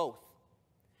picked both.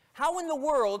 How in the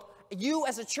world you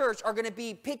as a church are going to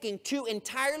be picking two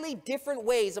entirely different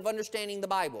ways of understanding the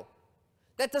Bible?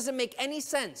 That doesn't make any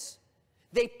sense.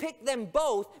 They picked them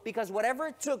both because whatever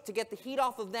it took to get the heat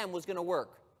off of them was going to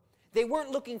work. They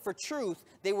weren't looking for truth,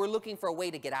 they were looking for a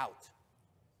way to get out.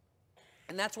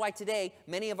 And that's why today,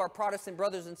 many of our Protestant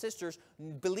brothers and sisters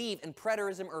believe in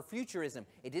preterism or futurism.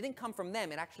 It didn't come from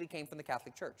them, it actually came from the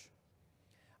Catholic Church.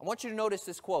 I want you to notice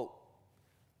this quote.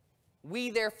 We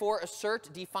therefore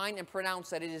assert, define, and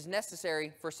pronounce that it is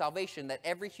necessary for salvation that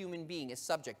every human being is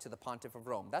subject to the Pontiff of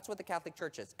Rome. That's what the Catholic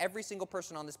Church is. Every single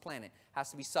person on this planet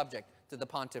has to be subject to the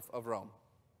Pontiff of Rome.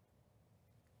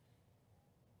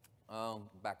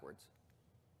 Backwards.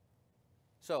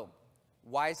 So,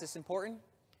 why is this important?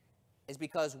 It's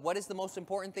because what is the most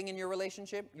important thing in your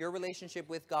relationship? Your relationship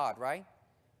with God, right?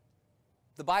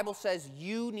 The Bible says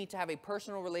you need to have a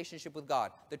personal relationship with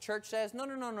God. The church says, no,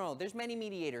 no, no, no. There's many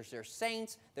mediators. There's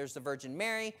saints. There's the Virgin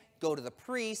Mary. Go to the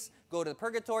priest. Go to the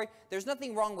purgatory. There's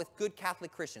nothing wrong with good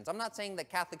Catholic Christians. I'm not saying that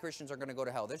Catholic Christians are going to go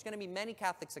to hell. There's going to be many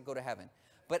Catholics that go to heaven.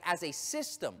 But as a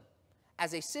system,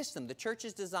 the church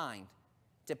is designed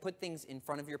to put things in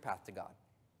front of your path to God.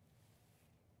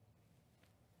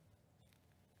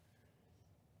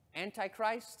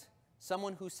 Antichrist,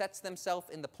 someone who sets themselves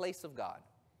in the place of God.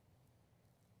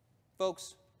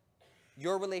 Folks,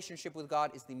 your relationship with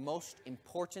God is the most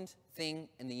important thing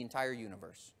in the entire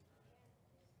universe.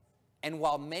 And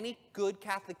while many good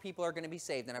Catholic people are going to be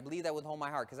saved, and I believe that with all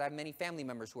my heart, because I have many family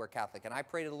members who are Catholic, and I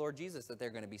pray to the Lord Jesus that they're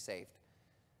going to be saved.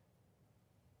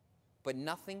 But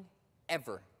nothing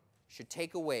ever should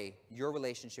take away your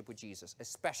relationship with Jesus,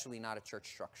 especially not a church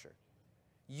structure.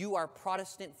 You are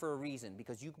Protestant for a reason,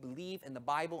 because you believe in the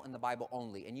Bible and the Bible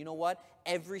only. And you know what?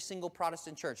 Every single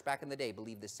Protestant church back in the day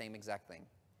believed the same exact thing.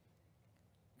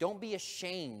 Don't be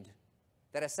ashamed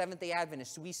that as Seventh-day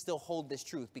Adventists, we still hold this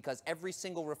truth, because every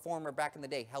single reformer back in the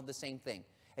day held the same thing.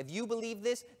 If you believe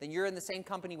this, then you're in the same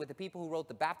company with the people who wrote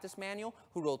the Baptist manual,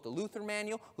 who wrote the Lutheran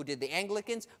manual, who did the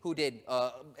Anglicans, who did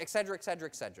etc., etc.,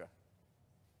 etc.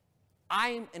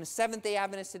 I'm a Seventh-day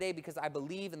Adventist today because I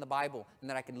believe in the Bible and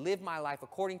that I can live my life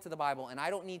according to the Bible, and I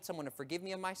don't need someone to forgive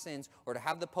me of my sins or to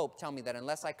have the Pope tell me that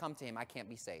unless I come to him, I can't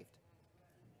be saved.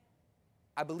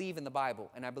 I believe in the Bible,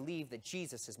 and I believe that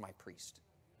Jesus is my priest.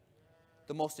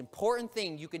 The most important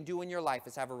thing you can do in your life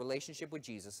is have a relationship with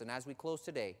Jesus, and as we close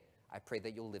today, I pray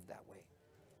that you'll live that way.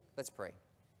 Let's pray.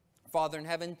 Father in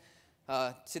heaven,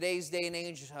 today's day and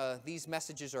age, these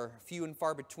messages are few and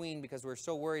far between because we're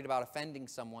so worried about offending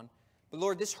someone. But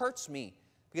Lord, this hurts me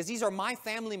because these are my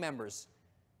family members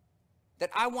that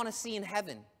I want to see in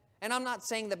heaven. And I'm not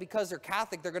saying that because they're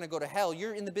Catholic, they're going to go to hell.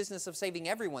 You're in the business of saving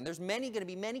everyone. There's going to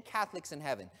be many Catholics in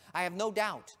heaven. I have no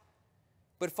doubt.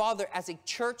 But Father, as a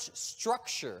church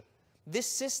structure, this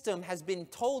system has been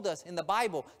told us in the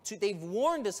Bible. They've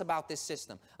warned us about this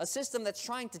system. A system that's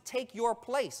trying to take your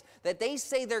place. That they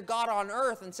say they're God on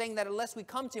earth and saying that unless we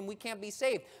come to him, we can't be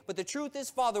saved. But the truth is,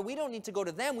 Father, we don't need to go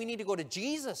to them. We need to go to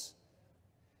Jesus.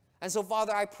 And so,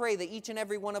 Father, I pray that each and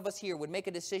every one of us here would make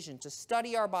a decision to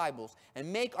study our Bibles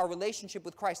and make our relationship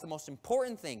with Christ the most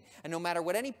important thing. And no matter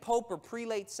what any pope or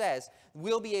prelate says,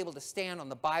 we'll be able to stand on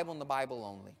the Bible and the Bible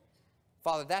only.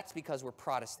 Father, that's because we're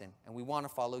Protestant and we want to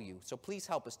follow you. So please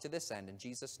help us to this end. In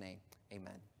Jesus' name,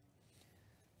 amen.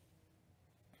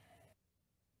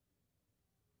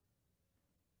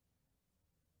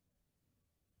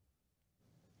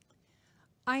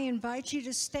 I invite you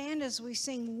to stand as we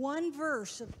sing one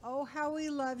verse of Oh, How He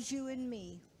Loves You and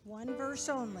Me. One verse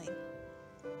only.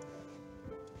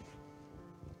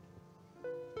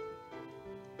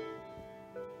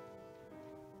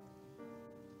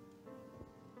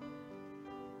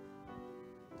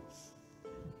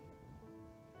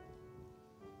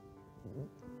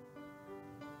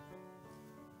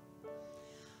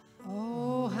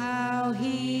 Oh, how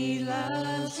He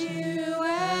loves you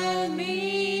and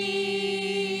me.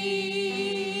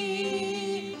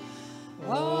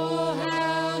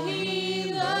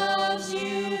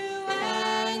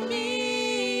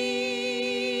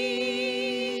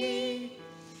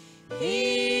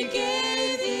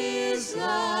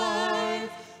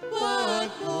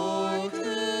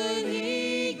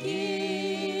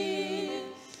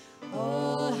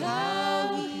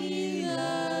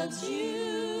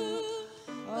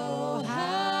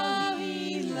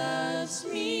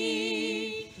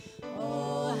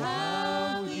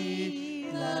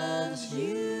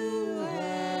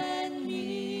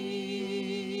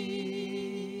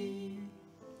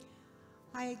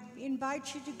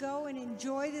 invite you to go and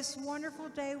enjoy this wonderful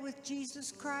day with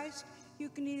Jesus Christ. You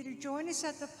can either join us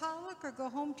at the Pollock or go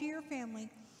home to your family,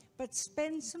 but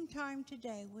spend some time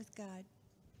today with God.